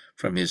him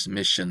from his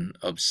mission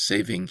of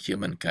saving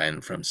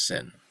humankind from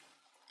sin.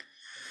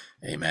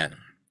 Amen.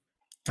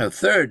 A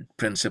third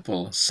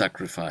principle,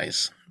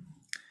 sacrifice.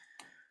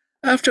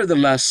 After the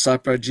Last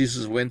Supper,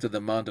 Jesus went to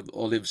the Mount of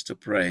Olives to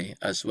pray,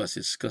 as was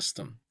his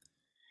custom.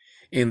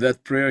 In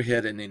that prayer, he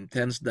had an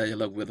intense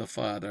dialogue with the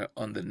Father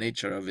on the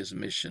nature of his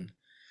mission,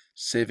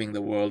 saving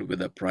the world with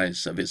the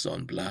price of his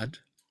own blood.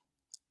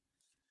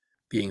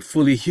 Being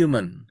fully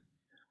human,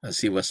 as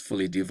he was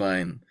fully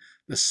divine,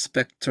 the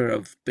specter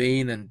of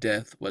pain and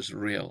death was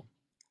real.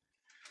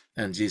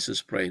 And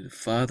Jesus prayed,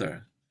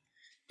 "Father,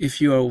 if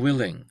you are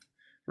willing,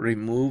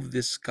 remove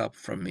this cup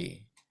from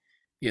me,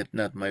 yet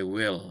not my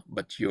will,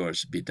 but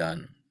yours be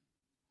done."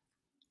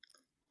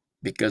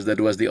 Because that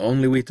was the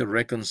only way to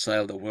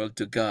reconcile the world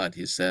to God,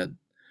 he said,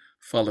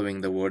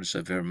 following the words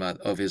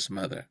of his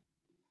mother,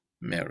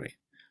 Mary,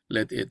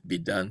 "Let it be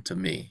done to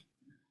me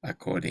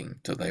according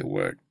to thy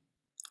word."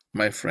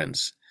 My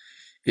friends,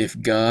 if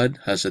God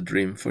has a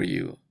dream for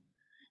you,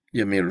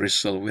 you may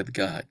wrestle with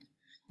God,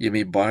 you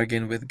may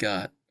bargain with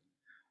God,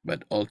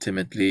 but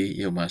ultimately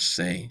you must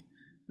say,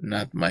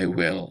 "Not my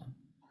will,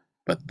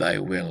 but thy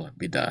will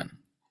be done."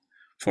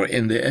 For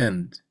in the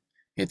end,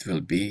 it will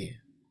be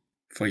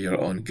for your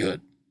own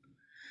good.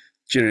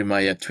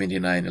 Jeremiah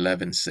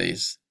 29:11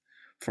 says,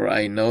 "For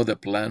I know the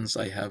plans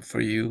I have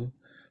for you,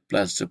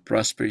 plans to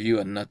prosper you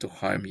and not to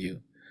harm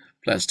you,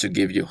 plans to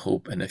give you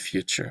hope and a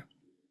future."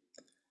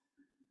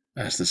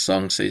 As the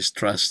song says,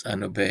 trust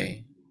and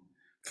obey,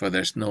 for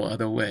there's no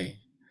other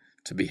way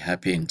to be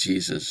happy in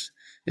Jesus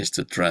is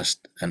to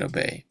trust and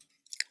obey.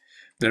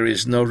 There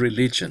is no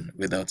religion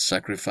without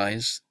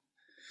sacrifice.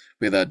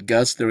 Without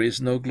guts, there is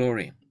no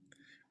glory.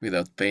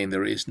 Without pain,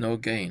 there is no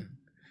gain.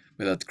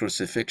 Without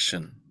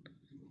crucifixion,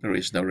 there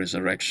is no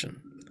resurrection.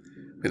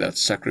 Without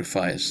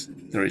sacrifice,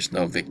 there is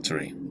no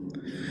victory.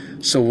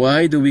 So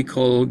why do we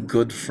call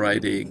Good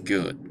Friday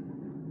good?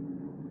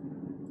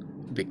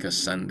 Because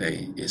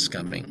Sunday is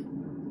coming.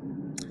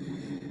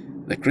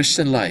 The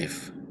Christian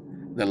life,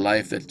 the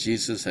life that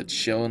Jesus had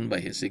shown by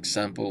his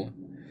example,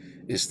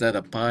 is not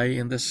a pie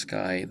in the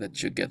sky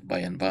that you get by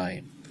and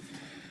by.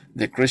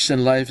 The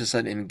Christian life is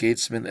an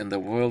engagement in the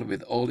world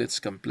with all its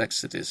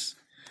complexities,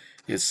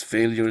 its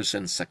failures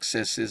and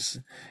successes,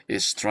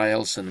 its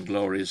trials and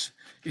glories,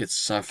 its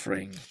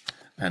suffering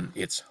and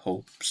its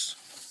hopes.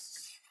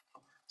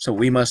 So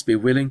we must be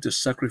willing to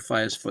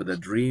sacrifice for the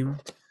dream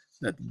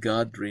that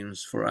God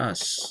dreams for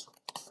us.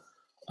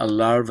 A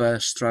larva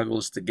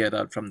struggles to get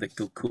out from the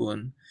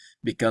cocoon,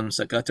 becomes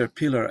a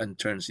caterpillar, and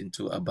turns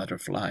into a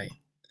butterfly.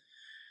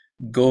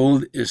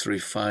 Gold is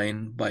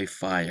refined by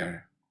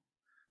fire.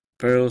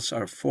 Pearls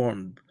are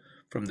formed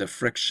from the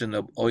friction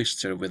of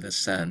oyster with the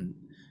sand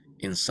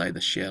inside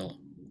the shell.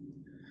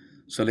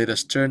 So let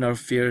us turn our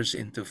fears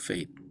into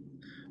faith,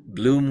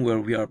 bloom where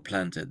we are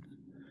planted,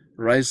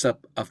 rise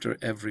up after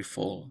every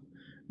fall,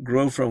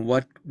 grow from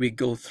what we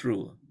go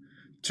through,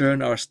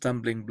 turn our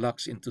stumbling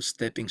blocks into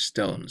stepping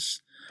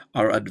stones,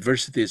 our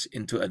adversities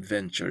into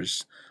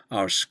adventures,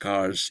 our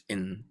scars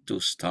into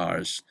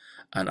stars,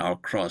 and our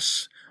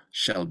cross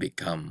shall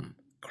become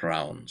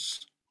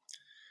crowns.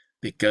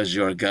 Because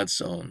you are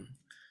God's own,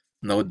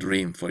 no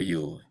dream for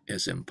you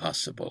is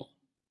impossible.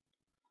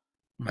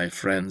 My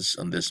friends,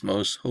 on this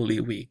most holy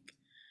week,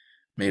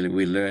 may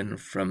we learn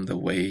from the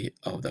way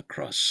of the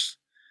cross.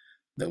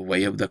 The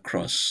way of the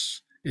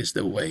cross is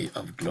the way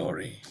of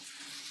glory.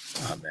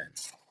 Amen.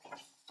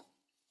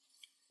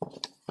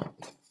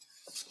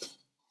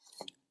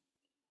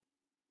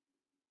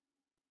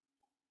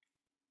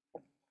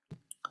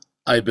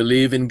 I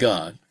believe in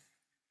God,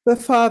 the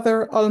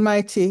Father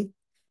Almighty,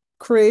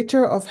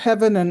 creator of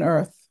heaven and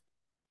earth.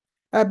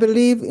 I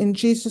believe in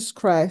Jesus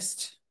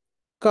Christ,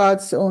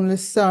 God's only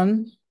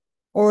Son,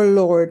 our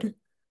Lord,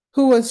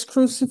 who was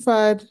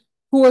crucified,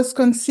 who was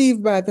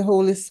conceived by the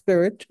Holy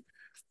Spirit,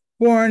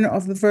 born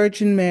of the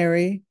Virgin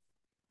Mary,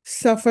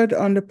 suffered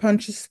under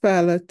Pontius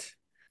Pilate,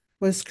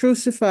 was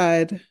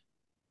crucified,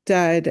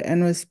 died,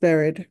 and was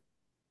buried.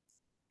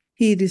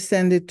 He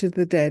descended to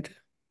the dead.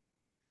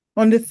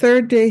 On the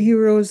third day he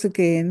rose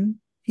again.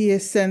 He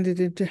ascended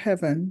into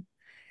heaven.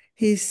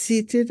 He is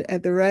seated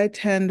at the right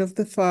hand of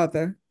the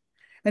Father,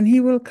 and he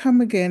will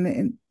come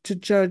again to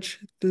judge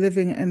the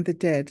living and the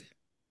dead.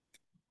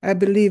 I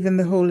believe in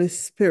the Holy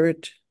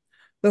Spirit,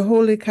 the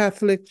Holy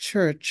Catholic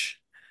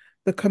Church,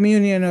 the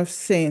communion of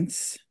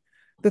saints,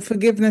 the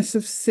forgiveness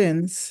of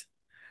sins,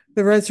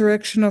 the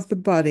resurrection of the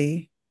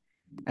body,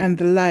 and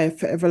the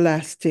life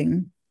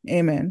everlasting.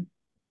 Amen.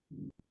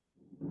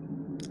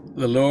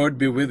 the Lord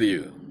be with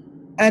you.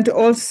 And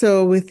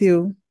also with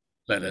you.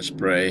 Let us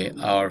pray.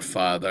 Our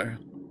Father,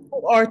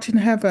 who art in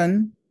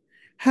heaven,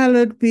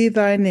 hallowed be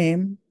thy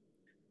name.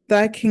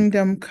 Thy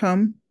kingdom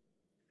come,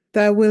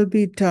 thy will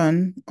be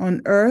done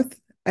on earth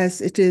as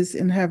it is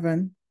in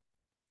heaven.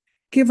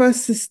 Give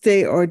us this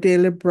day our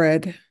daily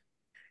bread,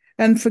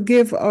 and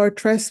forgive our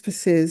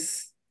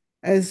trespasses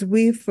as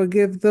we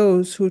forgive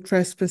those who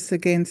trespass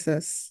against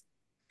us.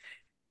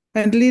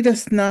 And lead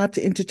us not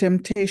into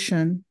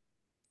temptation,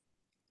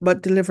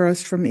 but deliver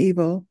us from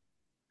evil.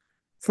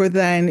 For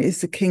thine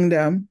is the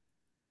kingdom,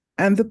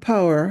 and the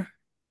power,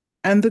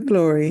 and the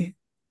glory,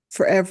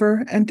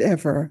 forever and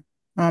ever.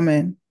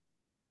 Amen.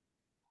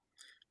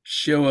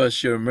 show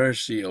us your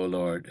mercy, O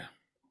Lord.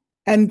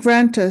 And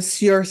grant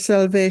us your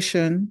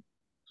salvation.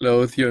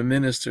 Clothe your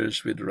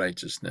ministers with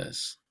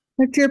righteousness.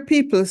 Let your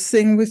people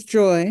sing with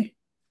joy.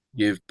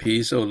 Give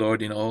peace, O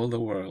Lord, in all the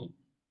world.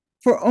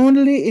 For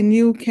only in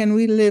you can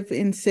we live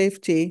in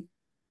safety.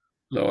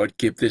 Lord,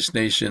 keep this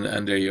nation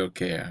under your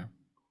care.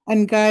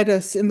 And guide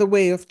us in the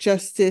way of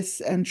justice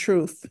and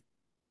truth.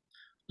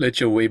 Let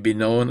your way be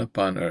known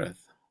upon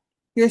earth.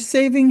 Your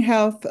saving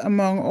health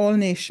among all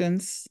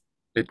nations.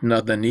 Let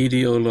not the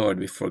needy, O Lord,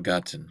 be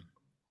forgotten.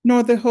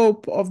 Nor the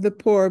hope of the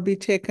poor be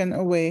taken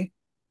away.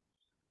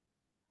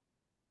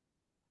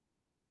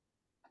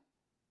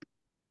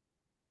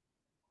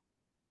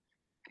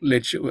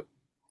 Let you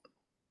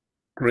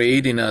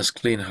create in us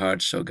clean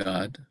hearts, O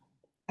God.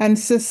 And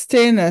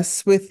sustain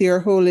us with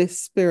your Holy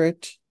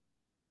Spirit.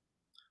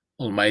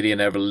 Almighty and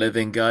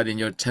ever-living God, in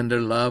your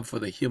tender love for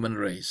the human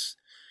race,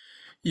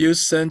 you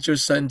sent your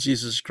Son,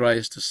 Jesus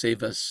Christ, to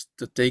save us,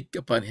 to take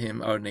upon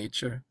him our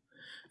nature,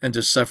 and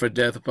to suffer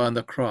death upon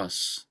the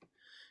cross,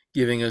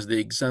 giving us the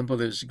example of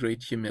his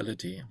great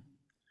humility.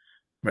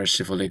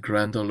 Mercifully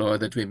grant, O Lord,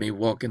 that we may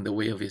walk in the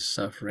way of his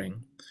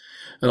suffering,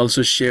 and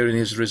also share in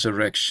his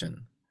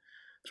resurrection.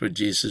 Through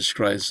Jesus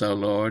Christ our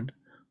Lord,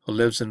 who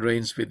lives and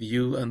reigns with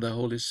you and the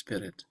Holy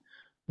Spirit,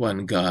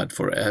 one God,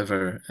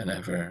 forever and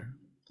ever.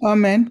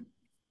 Amen.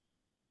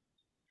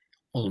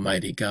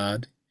 Almighty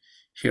God,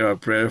 hear our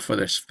prayer for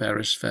the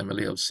parish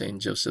family of St.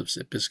 Joseph's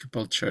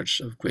Episcopal Church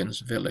of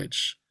Queens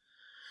Village.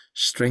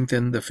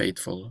 Strengthen the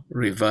faithful,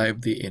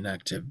 revive the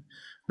inactive,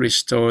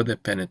 restore the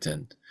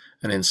penitent,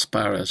 and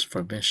inspire us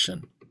for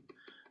mission.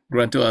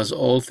 Grant to us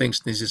all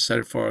things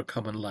necessary for our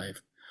common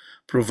life.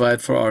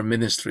 Provide for our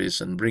ministries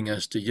and bring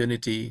us to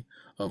unity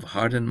of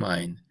heart and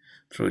mind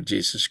through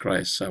Jesus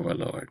Christ our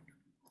Lord.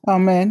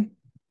 Amen.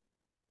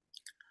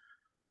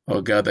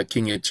 O God, the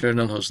King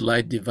eternal, whose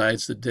light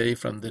divides the day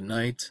from the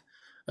night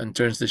and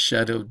turns the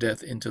shadow of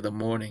death into the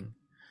morning,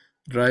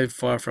 drive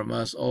far from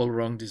us all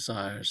wrong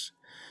desires.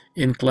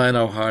 Incline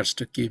our hearts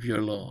to keep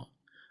your law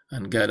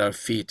and guide our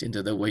feet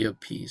into the way of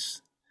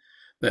peace,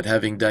 that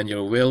having done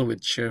your will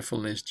with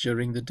cheerfulness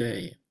during the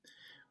day,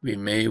 we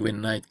may,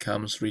 when night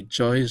comes,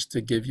 rejoice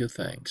to give you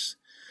thanks,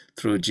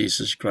 through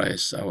Jesus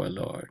Christ our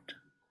Lord.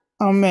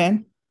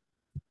 Amen.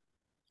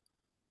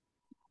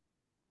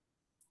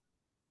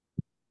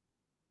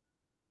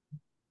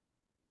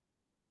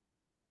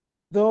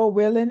 Though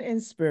willing in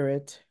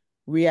spirit,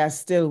 we are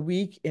still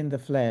weak in the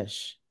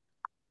flesh.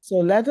 So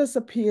let us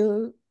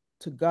appeal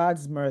to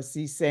God's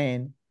mercy,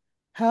 saying,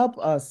 help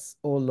us,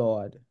 O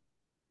Lord.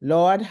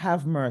 Lord,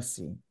 have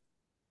mercy.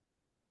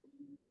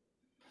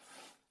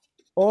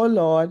 O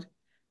Lord,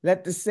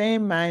 let the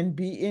same mind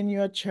be in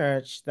your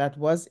church that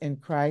was in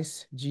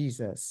Christ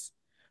Jesus,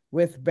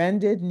 with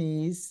bended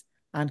knees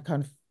and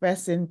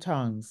confessing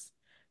tongues.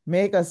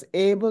 Make us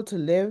able to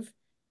live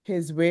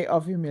his way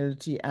of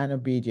humility and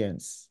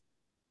obedience.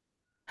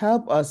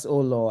 Help us, O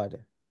Lord.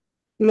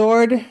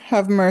 Lord,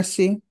 have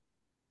mercy.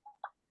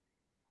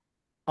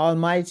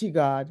 Almighty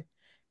God,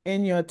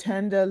 in your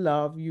tender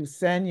love, you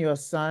send your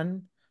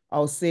Son,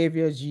 our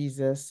Savior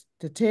Jesus,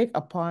 to take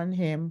upon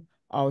him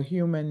our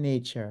human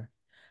nature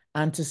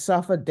and to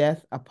suffer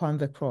death upon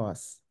the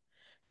cross,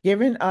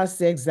 giving us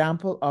the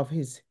example of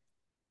his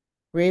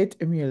great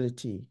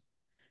humility.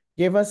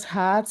 Give us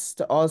hearts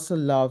to also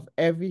love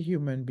every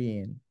human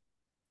being.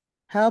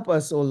 Help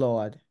us, O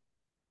Lord.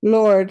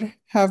 Lord,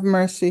 have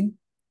mercy.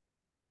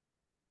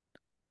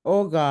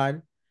 O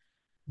God,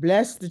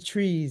 bless the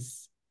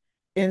trees.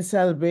 In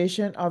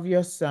celebration of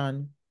your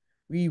Son,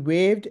 we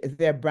waved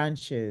their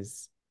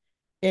branches.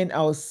 In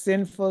our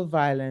sinful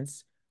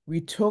violence,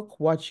 we took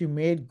what you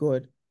made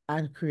good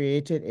and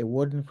created a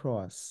wooden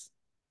cross.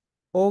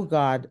 O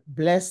God,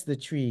 bless the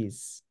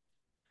trees.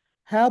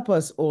 Help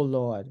us, O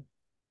Lord.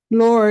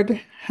 Lord,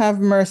 have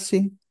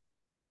mercy.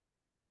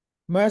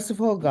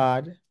 Merciful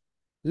God,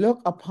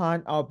 look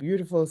upon our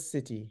beautiful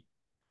city.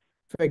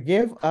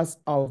 Forgive us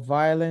our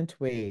violent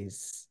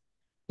ways.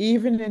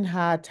 Even in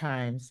hard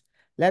times,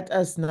 let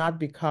us not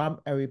become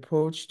a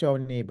reproach to our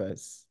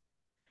neighbors.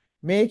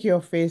 Make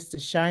your face to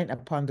shine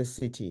upon the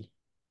city.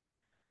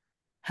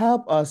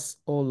 Help us,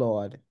 O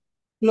Lord.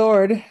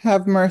 Lord,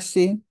 have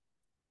mercy.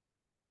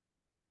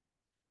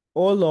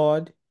 O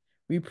Lord,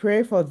 we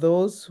pray for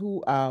those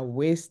who are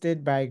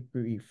wasted by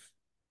grief,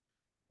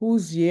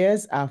 whose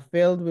years are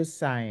filled with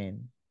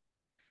sighing.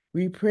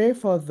 We pray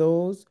for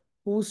those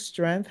whose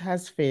strength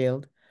has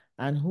failed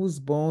and whose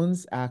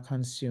bones are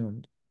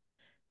consumed.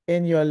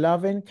 In your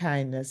loving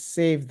kindness,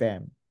 save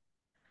them.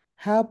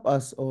 Help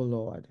us, O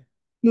Lord.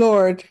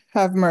 Lord,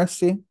 have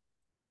mercy.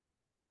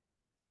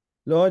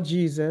 Lord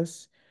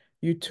Jesus,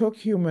 you took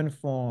human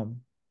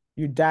form.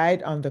 You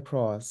died on the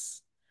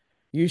cross.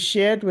 You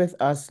shared with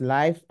us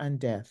life and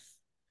death.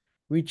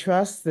 We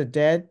trust the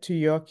dead to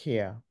your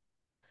care.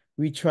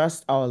 We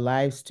trust our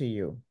lives to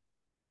you.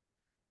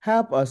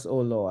 Help us, O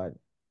Lord.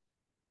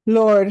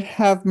 Lord,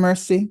 have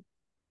mercy.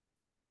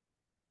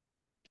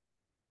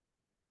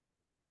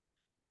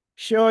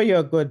 Show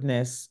your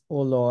goodness,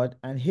 O Lord,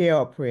 and hear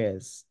our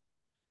prayers.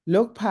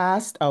 Look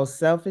past our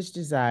selfish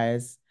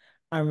desires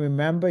and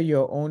remember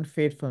your own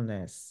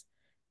faithfulness.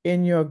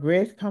 In your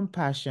great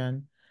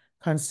compassion,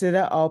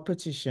 consider our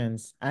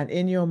petitions, and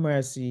in your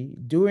mercy,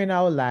 do in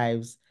our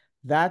lives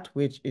that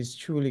which is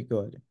truly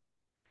good.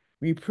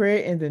 We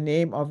pray in the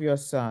name of your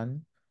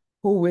Son,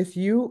 who with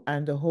you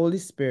and the Holy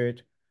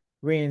Spirit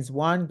reigns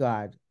one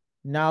God,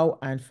 now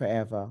and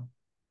forever.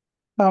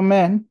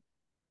 Amen.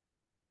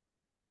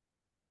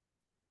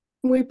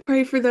 We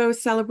pray for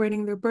those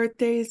celebrating their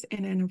birthdays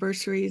and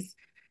anniversaries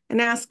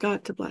and ask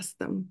God to bless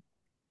them.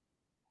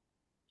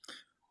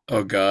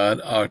 O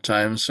God, our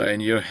times are in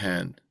your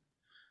hand.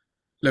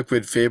 Look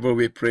with favor,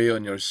 we pray,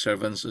 on your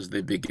servants as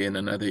they begin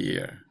another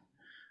year.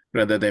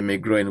 Grant that they may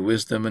grow in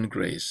wisdom and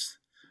grace,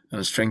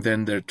 and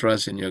strengthen their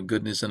trust in your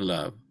goodness and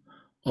love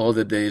all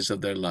the days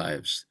of their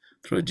lives,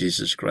 through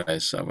Jesus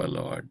Christ our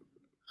Lord.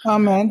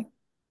 Amen.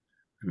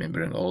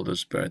 Remembering all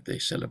those birthday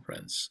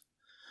celebrants.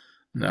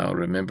 Now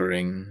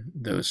remembering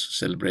those who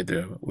celebrate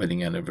their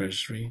wedding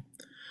anniversary.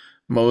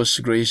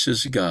 Most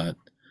gracious God,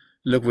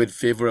 look with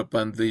favor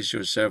upon these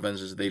your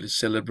servants as they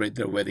celebrate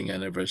their wedding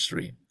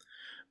anniversary.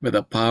 By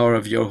the power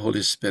of your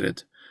Holy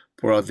Spirit,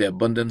 pour out the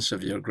abundance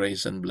of your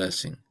grace and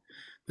blessing,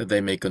 that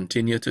they may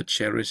continue to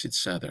cherish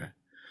each other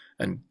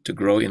and to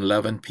grow in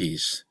love and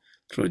peace,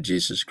 through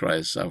Jesus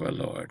Christ our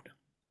Lord.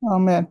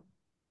 Amen.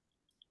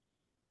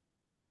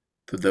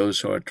 To those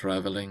who are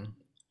traveling,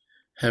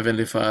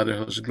 Heavenly Father,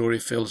 whose glory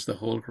fills the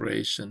whole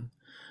creation,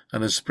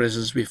 and whose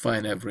presence we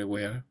find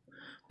everywhere,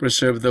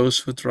 preserve those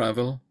who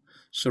travel,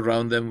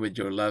 surround them with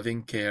your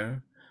loving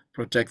care,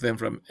 protect them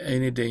from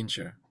any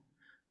danger,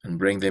 and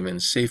bring them in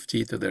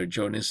safety to their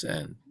journey's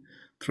end,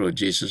 through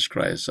Jesus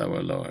Christ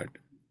our Lord.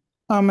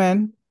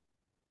 Amen.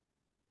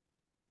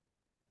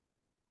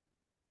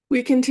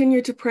 We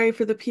continue to pray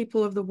for the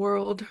people of the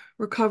world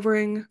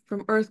recovering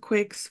from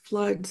earthquakes,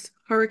 floods,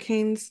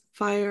 hurricanes,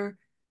 fire,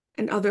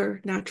 and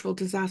other natural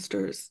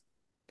disasters.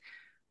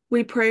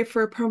 We pray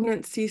for a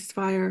permanent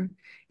ceasefire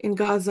in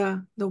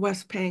Gaza, the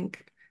West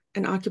Bank,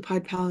 and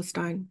occupied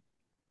Palestine.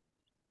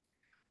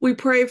 We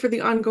pray for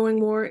the ongoing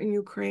war in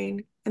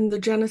Ukraine and the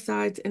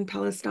genocides in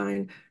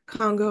Palestine,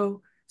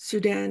 Congo,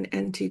 Sudan,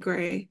 and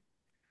Tigray.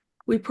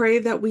 We pray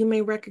that we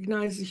may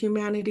recognize the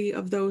humanity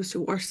of those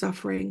who are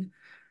suffering.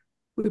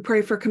 We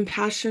pray for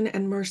compassion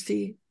and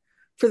mercy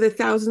for the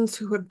thousands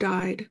who have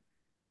died,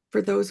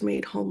 for those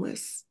made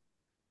homeless,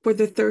 for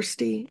the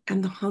thirsty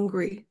and the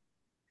hungry,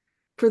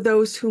 for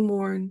those who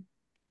mourn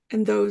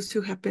and those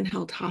who have been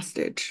held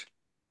hostage.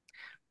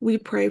 We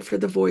pray for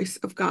the voice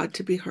of God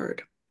to be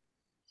heard.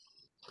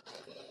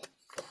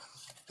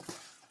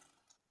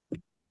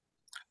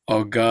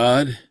 O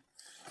God,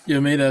 you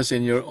made us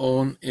in your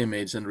own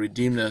image and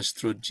redeemed us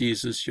through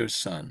Jesus, your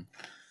Son.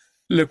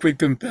 Look with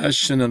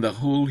compassion on the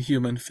whole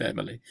human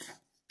family.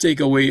 Take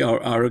away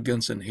our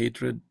arrogance and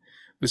hatred,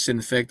 which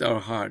infect our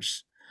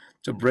hearts,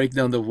 to break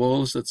down the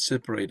walls that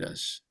separate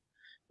us.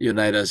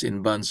 Unite us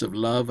in bonds of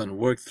love and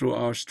work through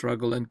our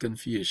struggle and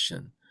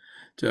confusion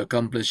to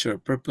accomplish your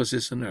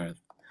purposes on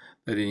earth,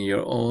 that in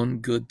your own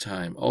good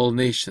time all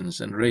nations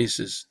and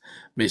races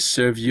may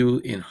serve you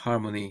in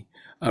harmony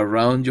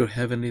around your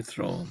heavenly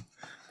throne,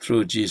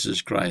 through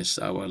Jesus Christ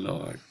our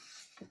Lord.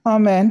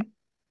 Amen.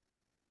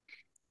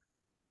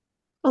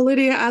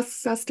 Lydia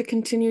asks us to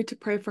continue to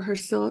pray for her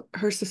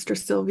sister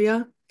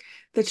Sylvia,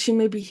 that she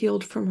may be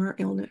healed from her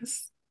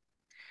illness.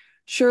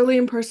 Shirley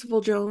and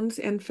Percival Jones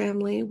and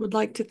family would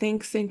like to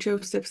thank St.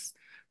 Joseph's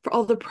for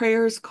all the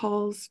prayers,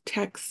 calls,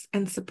 texts,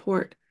 and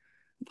support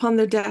upon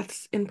the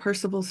deaths in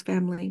Percival's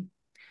family.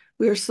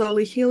 We are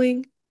slowly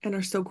healing and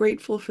are so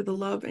grateful for the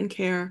love and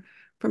care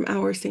from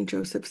our St.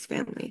 Joseph's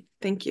family.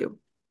 Thank you.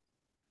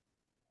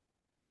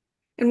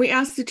 And we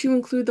ask that you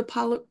include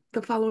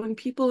the following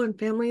people and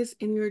families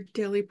in your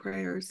daily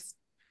prayers: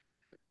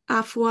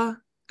 Afua,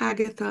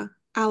 Agatha,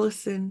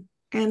 Allison,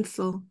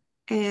 Ansel,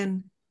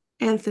 Anne,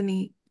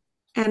 Anthony,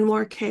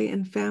 Anwar K.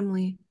 and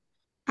family,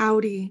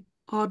 Audi,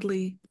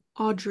 Audley,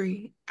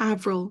 Audrey,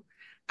 Avril,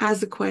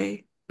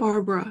 Azekwe,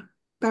 Barbara,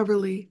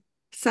 Beverly,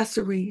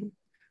 Cesarine,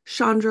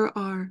 Chandra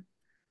R.,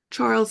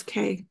 Charles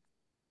K.,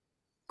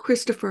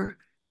 Christopher,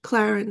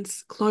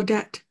 Clarence,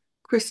 Claudette,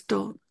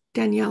 Crystal,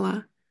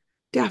 Daniela,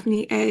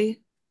 Daphne A.,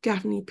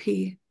 Daphne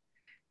P.,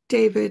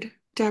 David,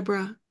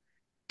 Deborah,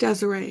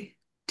 Desiree,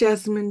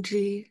 Desmond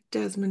G.,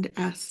 Desmond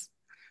S.,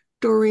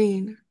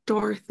 Doreen,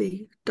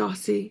 Dorothy,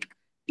 Dossie,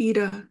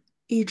 Ida,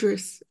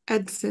 Idris,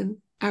 Edson,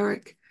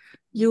 Eric,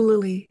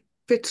 Eulalie,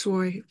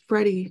 Fitzroy,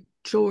 Freddie,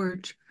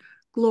 George,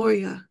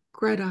 Gloria,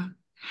 Greta,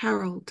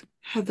 Harold,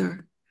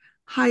 Heather,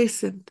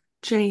 Hyacinth,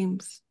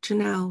 James,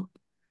 Janelle,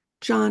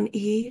 John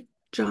E.,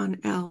 John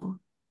L.,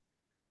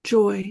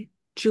 Joy,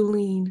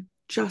 Julene,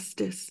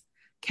 Justice,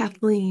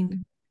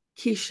 Kathleen,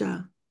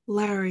 Keisha,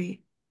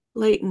 Larry,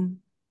 Leighton,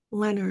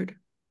 Leonard,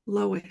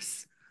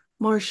 Lois,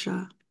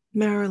 Marcia,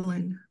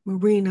 Marilyn,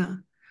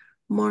 Marina,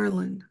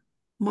 Marlon,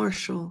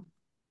 Marshall,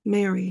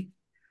 Mary,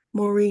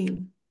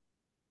 Maureen,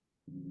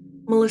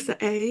 Melissa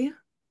A.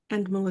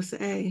 and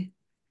Melissa A.,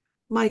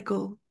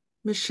 Michael,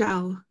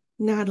 Michelle,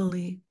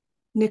 Natalie,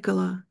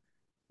 Nicola,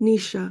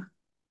 Nisha,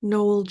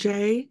 Noel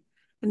J.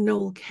 and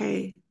Noel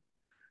K.,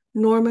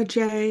 Norma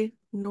J.,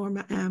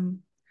 Norma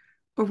M.,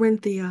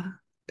 Orinthia,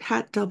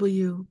 Pat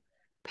W.,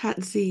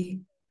 Pat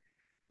Z.,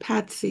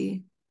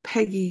 Patsy,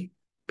 Peggy,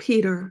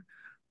 Peter,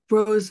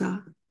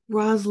 Rosa,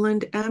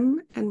 Rosalind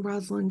M. and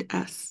Rosalind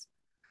S.,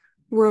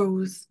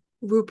 Rose,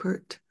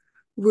 Rupert,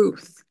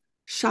 Ruth,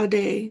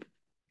 Sade,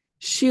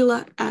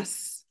 Sheila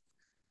S.,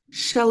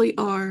 Shelley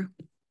R.,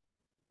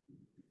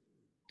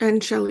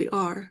 and Shelley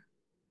R.,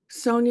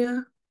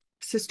 Sonia,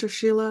 Sister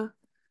Sheila,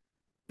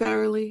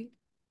 Barely,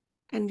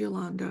 and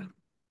Yolanda.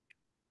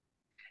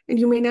 And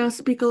you may now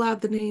speak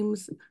aloud the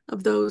names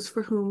of those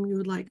for whom you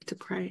would like to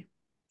pray.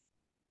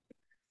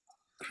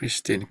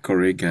 Christine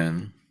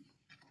Corrigan,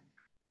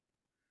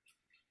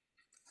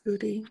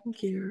 Judy,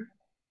 Gear,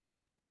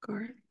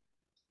 Garth,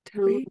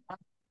 Terry,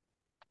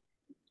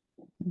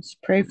 Let's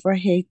pray for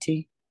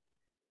Haiti.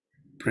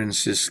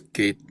 Princess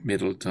Kate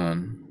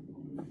Middleton,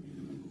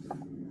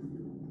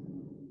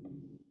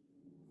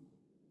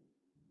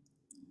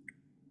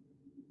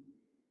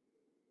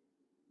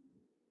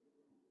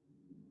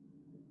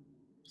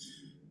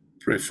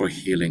 pray for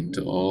healing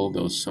to all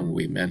those whom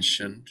we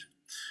mentioned,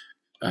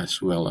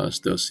 as well as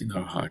those in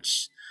our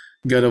hearts.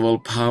 God of all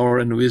power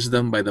and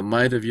wisdom, by the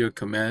might of your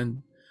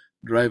command,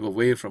 drive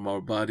away from our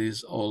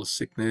bodies all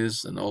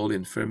sickness and all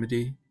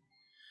infirmity.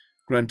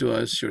 Grant to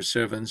us, your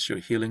servants, your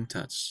healing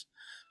touch,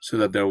 so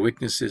that their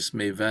weaknesses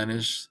may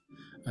vanish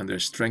and their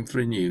strength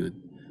renewed,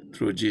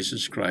 through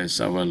Jesus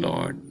Christ our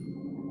Lord.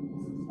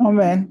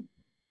 Amen.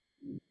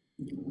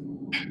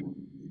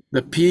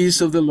 The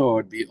peace of the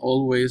Lord be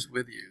always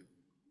with you.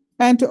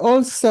 And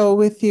also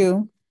with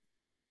you.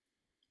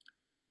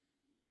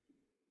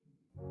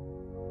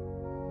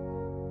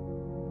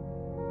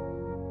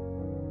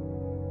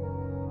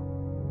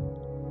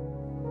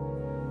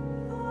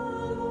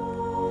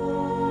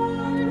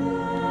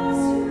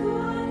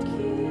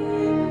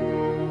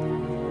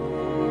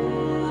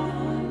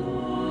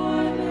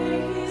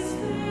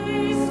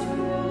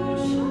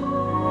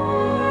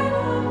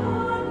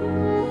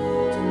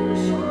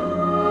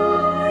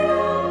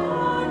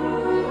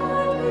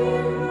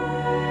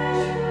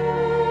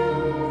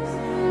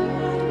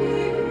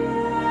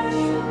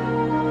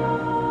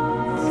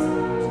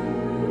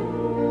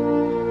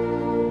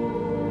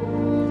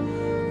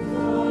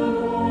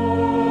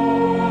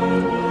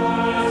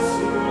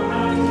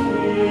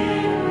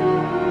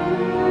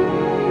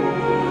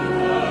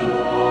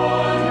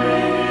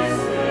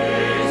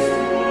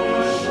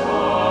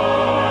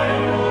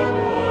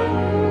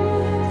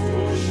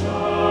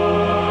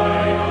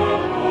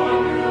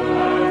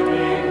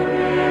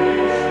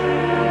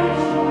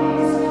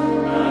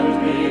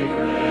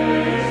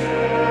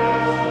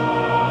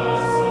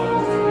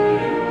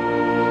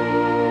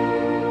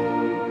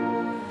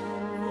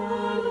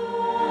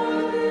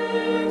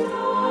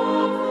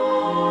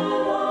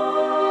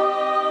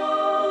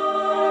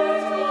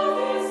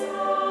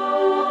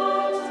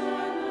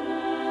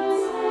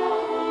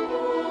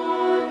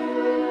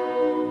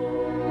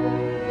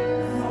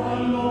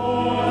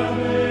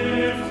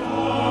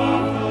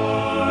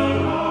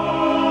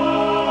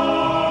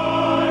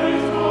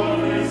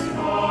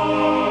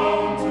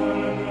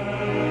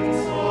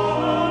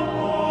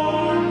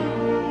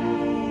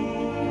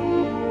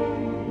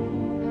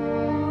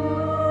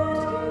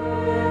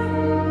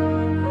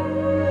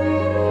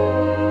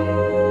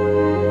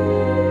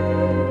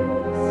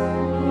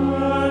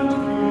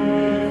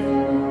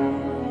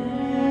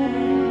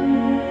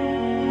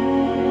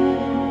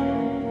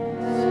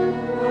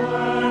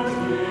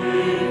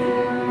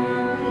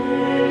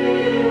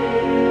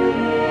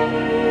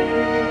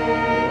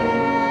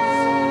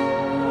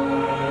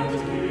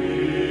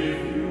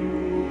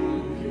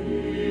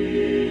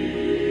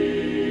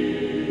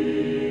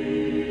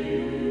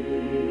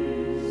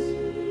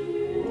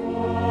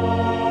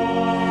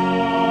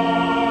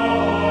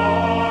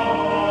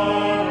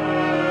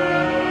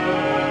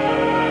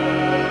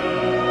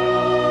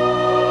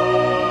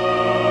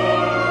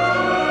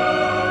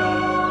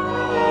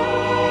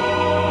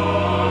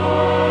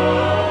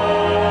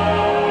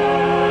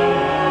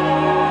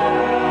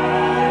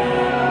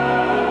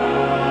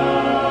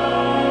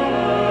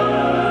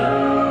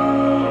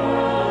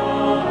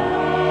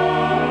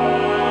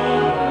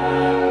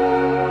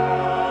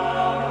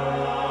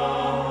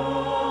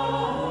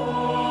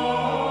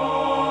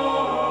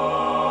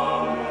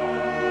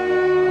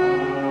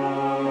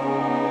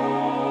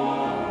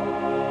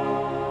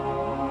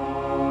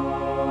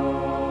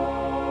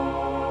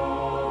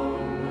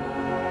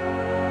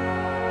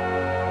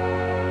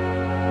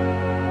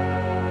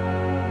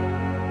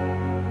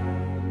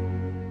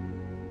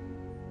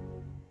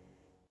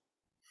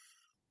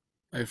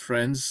 My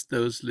friends,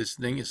 those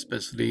listening,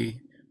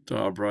 especially to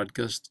our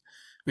broadcast,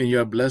 when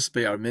you are blessed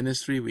by our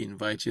ministry, we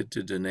invite you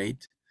to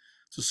donate.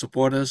 To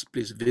support us,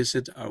 please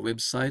visit our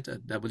website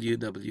at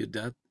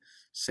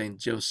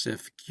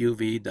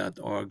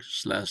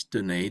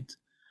www.stjosephqv.org/donate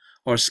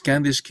or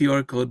scan this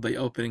QR code by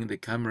opening the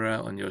camera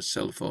on your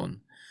cell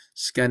phone,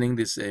 scanning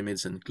this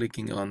image and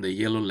clicking on the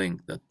yellow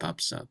link that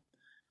pops up.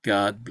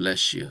 God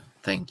bless you.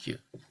 Thank you.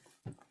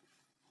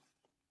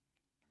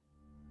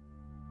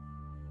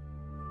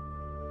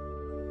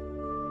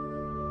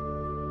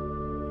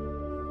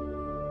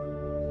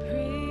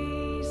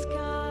 Praise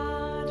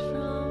God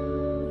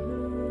from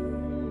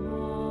whom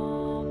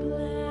all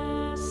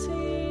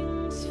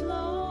blessings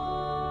flow.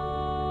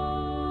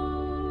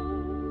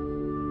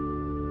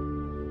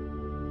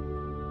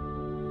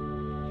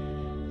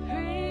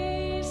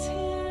 Praise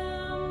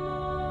Him,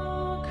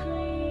 all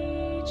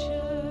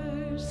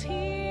creatures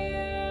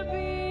here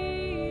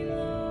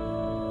below.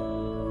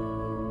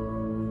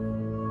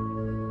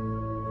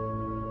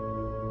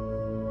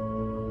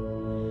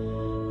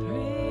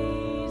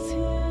 Praise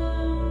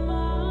Him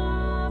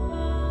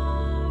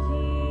above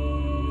the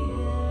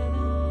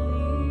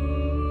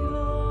heavenly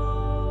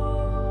host.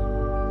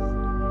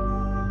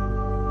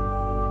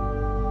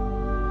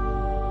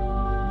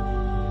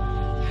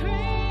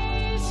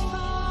 Praise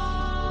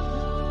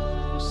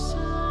Father,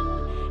 Son,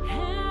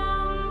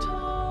 and Holy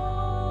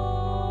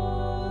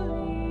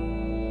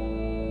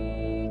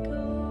Ghost.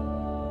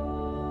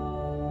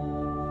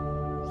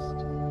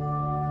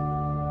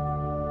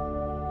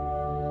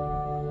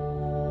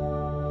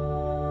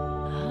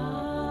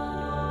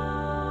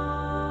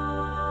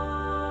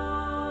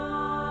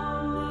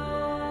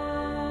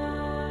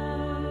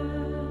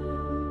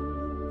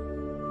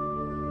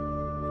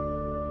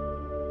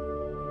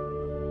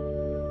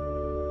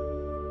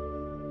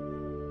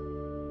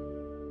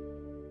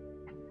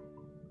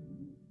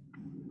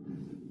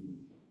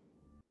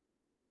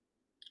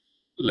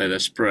 Let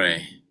us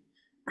pray.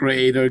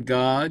 Creator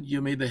God,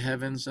 you made the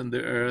heavens and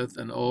the earth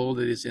and all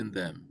that is in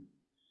them.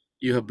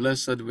 You have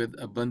blessed us with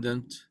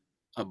abundant,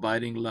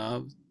 abiding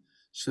love,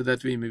 so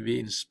that we may be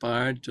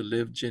inspired to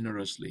live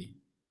generously.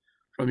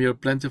 From your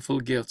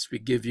plentiful gifts, we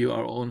give you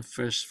our own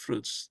first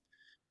fruits,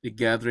 the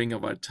gathering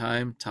of our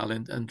time,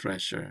 talent, and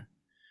treasure.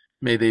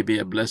 May they be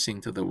a blessing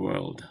to the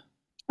world.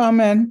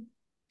 Amen.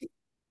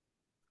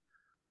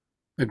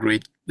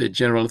 The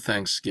general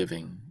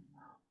thanksgiving.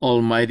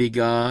 Almighty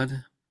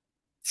God,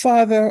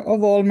 Father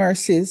of all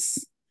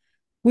mercies,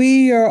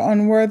 we, your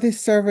unworthy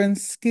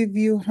servants, give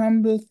you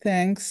humble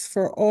thanks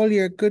for all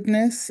your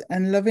goodness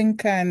and loving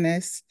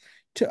kindness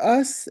to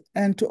us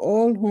and to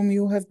all whom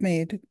you have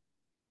made.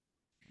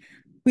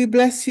 We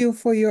bless you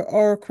for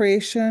our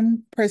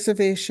creation,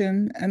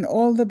 preservation, and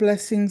all the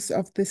blessings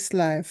of this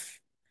life,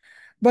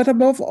 but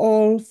above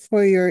all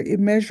for your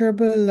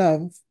immeasurable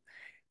love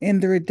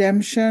in the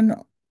redemption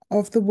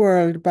of the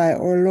world by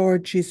our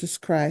Lord Jesus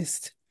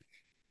Christ,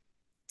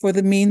 for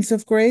the means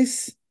of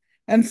grace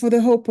and for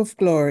the hope of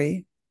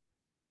glory.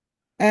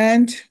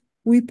 And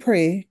we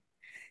pray,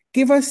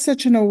 give us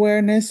such an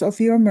awareness of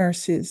your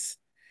mercies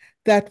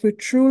that with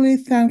truly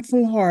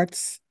thankful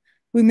hearts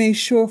we may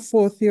show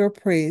forth your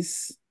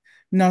praise,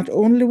 not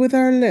only with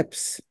our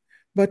lips,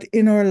 but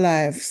in our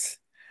lives,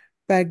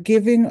 by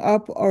giving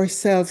up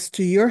ourselves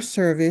to your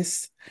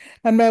service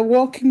and by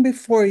walking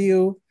before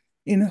you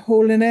in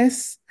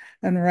holiness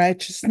and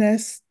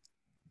righteousness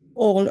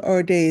all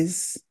our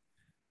days.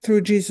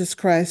 Through Jesus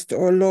Christ,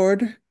 our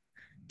Lord,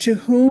 to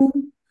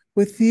whom,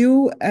 with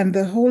you and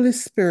the Holy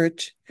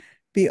Spirit,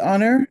 be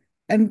honor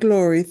and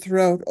glory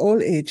throughout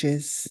all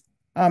ages.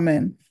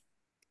 Amen.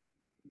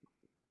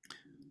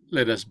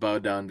 let us bow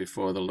down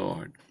before the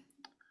Lord.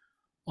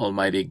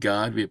 Almighty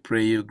God, we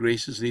pray you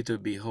graciously to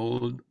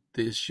behold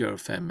this your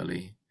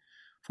family,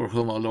 for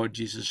whom our Lord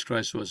Jesus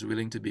Christ was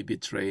willing to be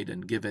betrayed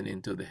and given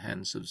into the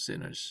hands of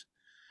sinners,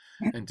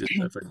 and to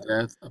suffer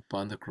death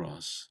upon the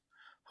cross,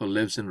 who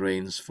lives and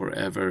reigns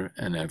forever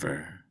and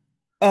ever.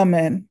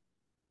 Amen.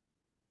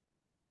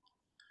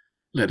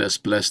 Let us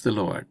bless the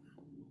Lord.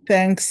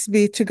 Thanks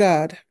be to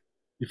God.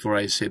 Before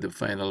I say the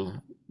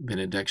final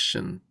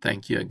benediction,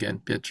 thank you again,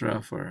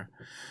 Petra, for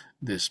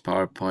this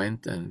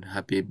PowerPoint, and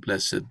happy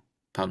blessed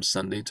Palm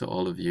Sunday to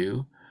all of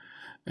you.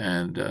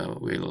 And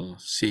we'll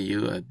see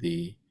you at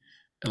the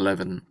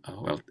 11,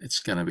 it's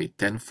going to be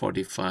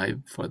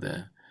 10:45 for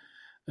the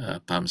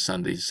Palm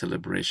Sunday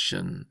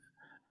celebration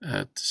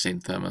at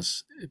St.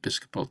 Thomas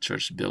Episcopal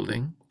Church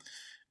building.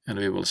 And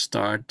we will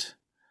start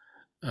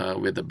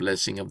with the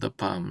blessing of the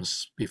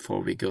palms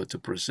before we go to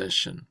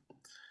procession.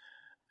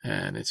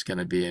 And it's going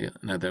to be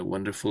another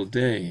wonderful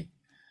day.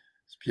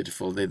 It's a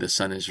beautiful day. The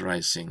sun is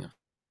rising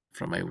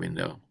from my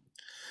window.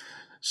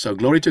 So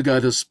glory to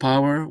God, whose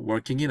power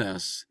working in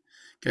us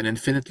can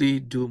infinitely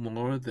do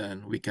more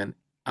than we can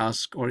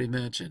ask or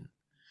imagine.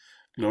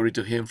 Glory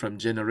to him from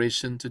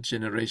generation to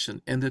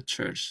generation in the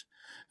church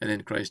and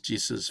in Christ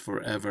Jesus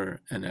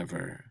forever and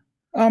ever.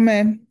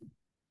 Amen.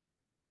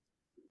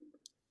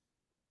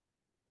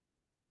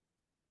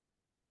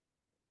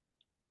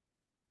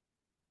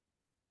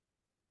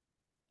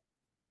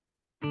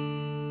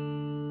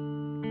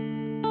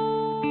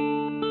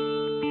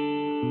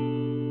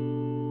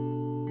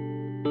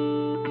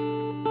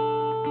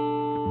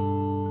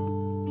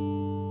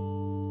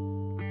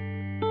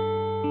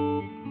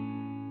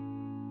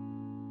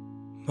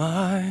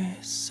 My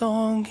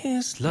song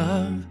is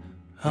love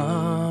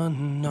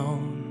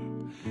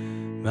unknown,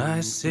 my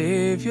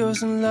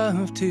Savior's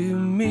love to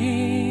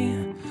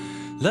me,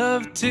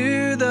 love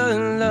to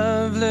the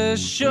loveless,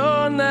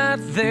 shown that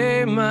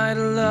they might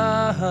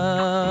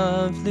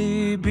lovely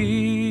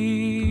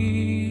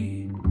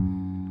be.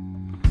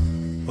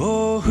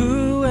 Oh,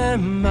 who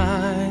am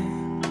I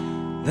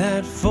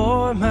that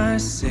for my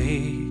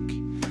sake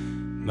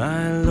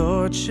my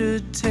Lord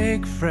should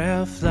take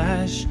frail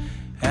flesh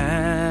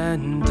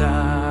and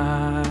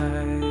die?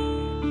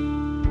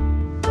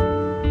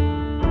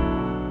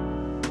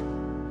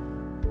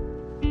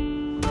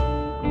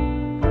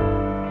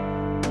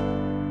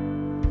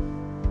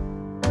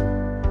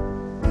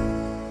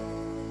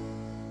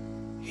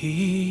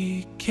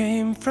 He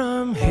came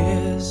from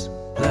his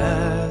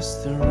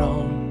blessed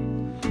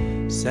throne,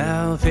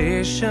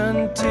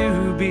 salvation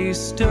to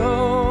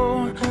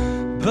bestow,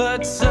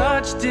 but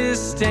such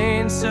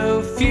disdain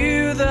so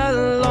few that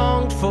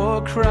longed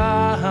for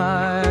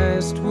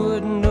Christ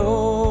would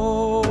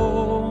know.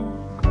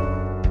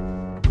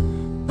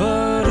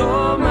 But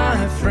oh,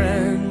 my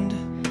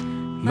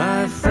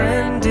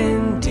friend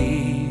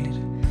indeed,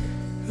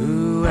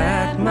 who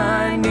at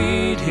my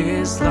need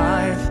his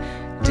life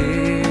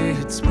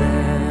did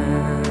spend.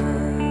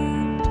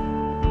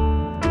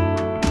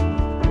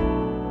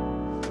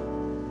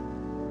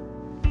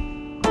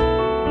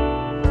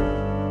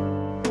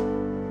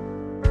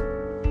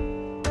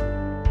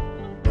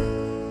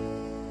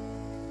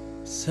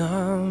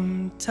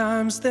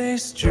 Sometimes they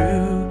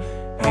strew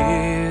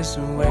his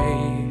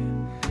way,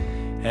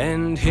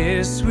 and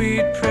his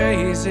sweet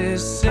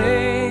praises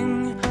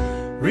sing,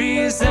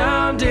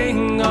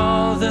 resounding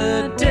all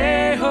the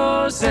day.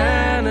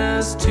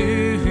 hosannas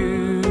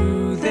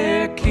to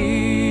their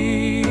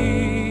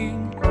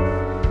King.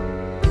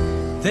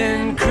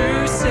 Then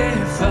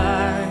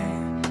crucify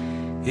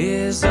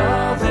is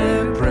all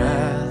their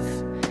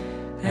breath,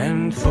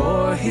 and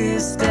for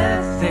his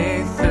death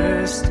they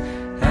thirst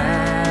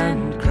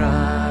and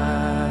cry.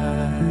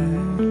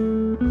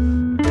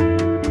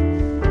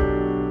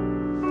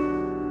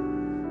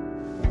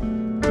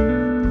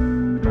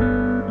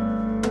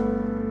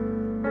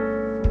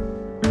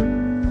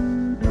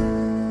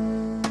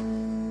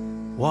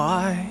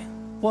 Why,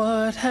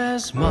 what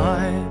has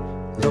my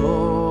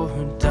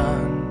Lord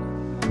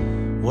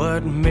done?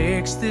 What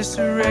makes this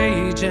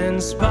rage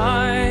and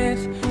spite?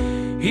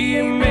 He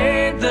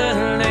made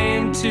the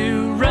lame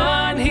to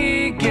run,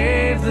 he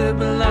gave the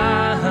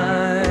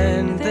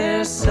blind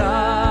their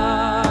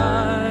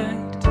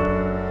sight.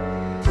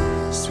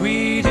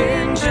 Sweet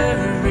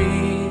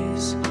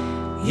injuries,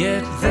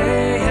 yet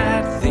they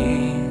at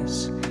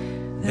these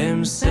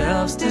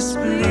themselves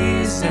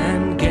displease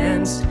and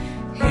 'gainst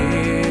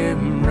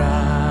him rise.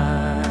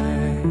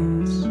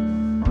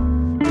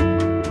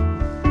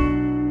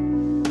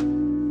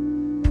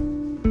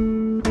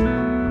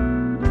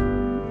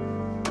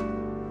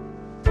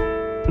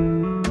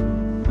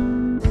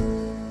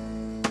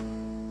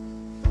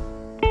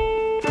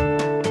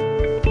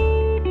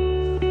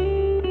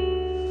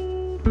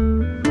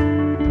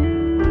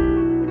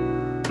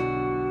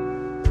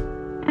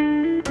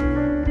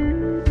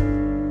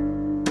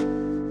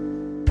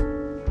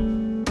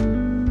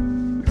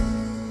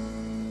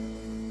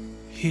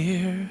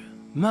 Here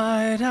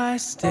might I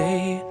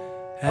stay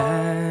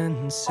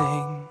and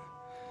sing,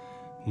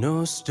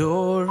 no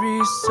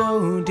story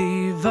so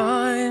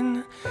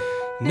divine.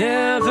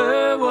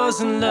 Never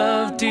was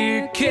love,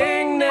 dear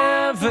King,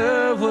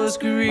 never was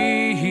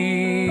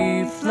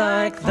grief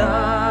like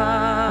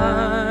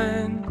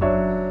thine.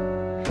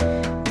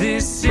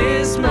 This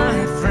is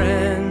my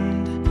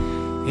friend,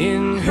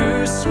 in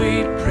whose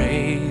sweet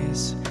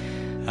praise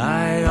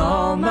I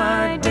all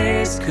my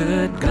days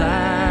could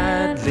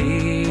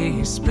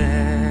gladly spend.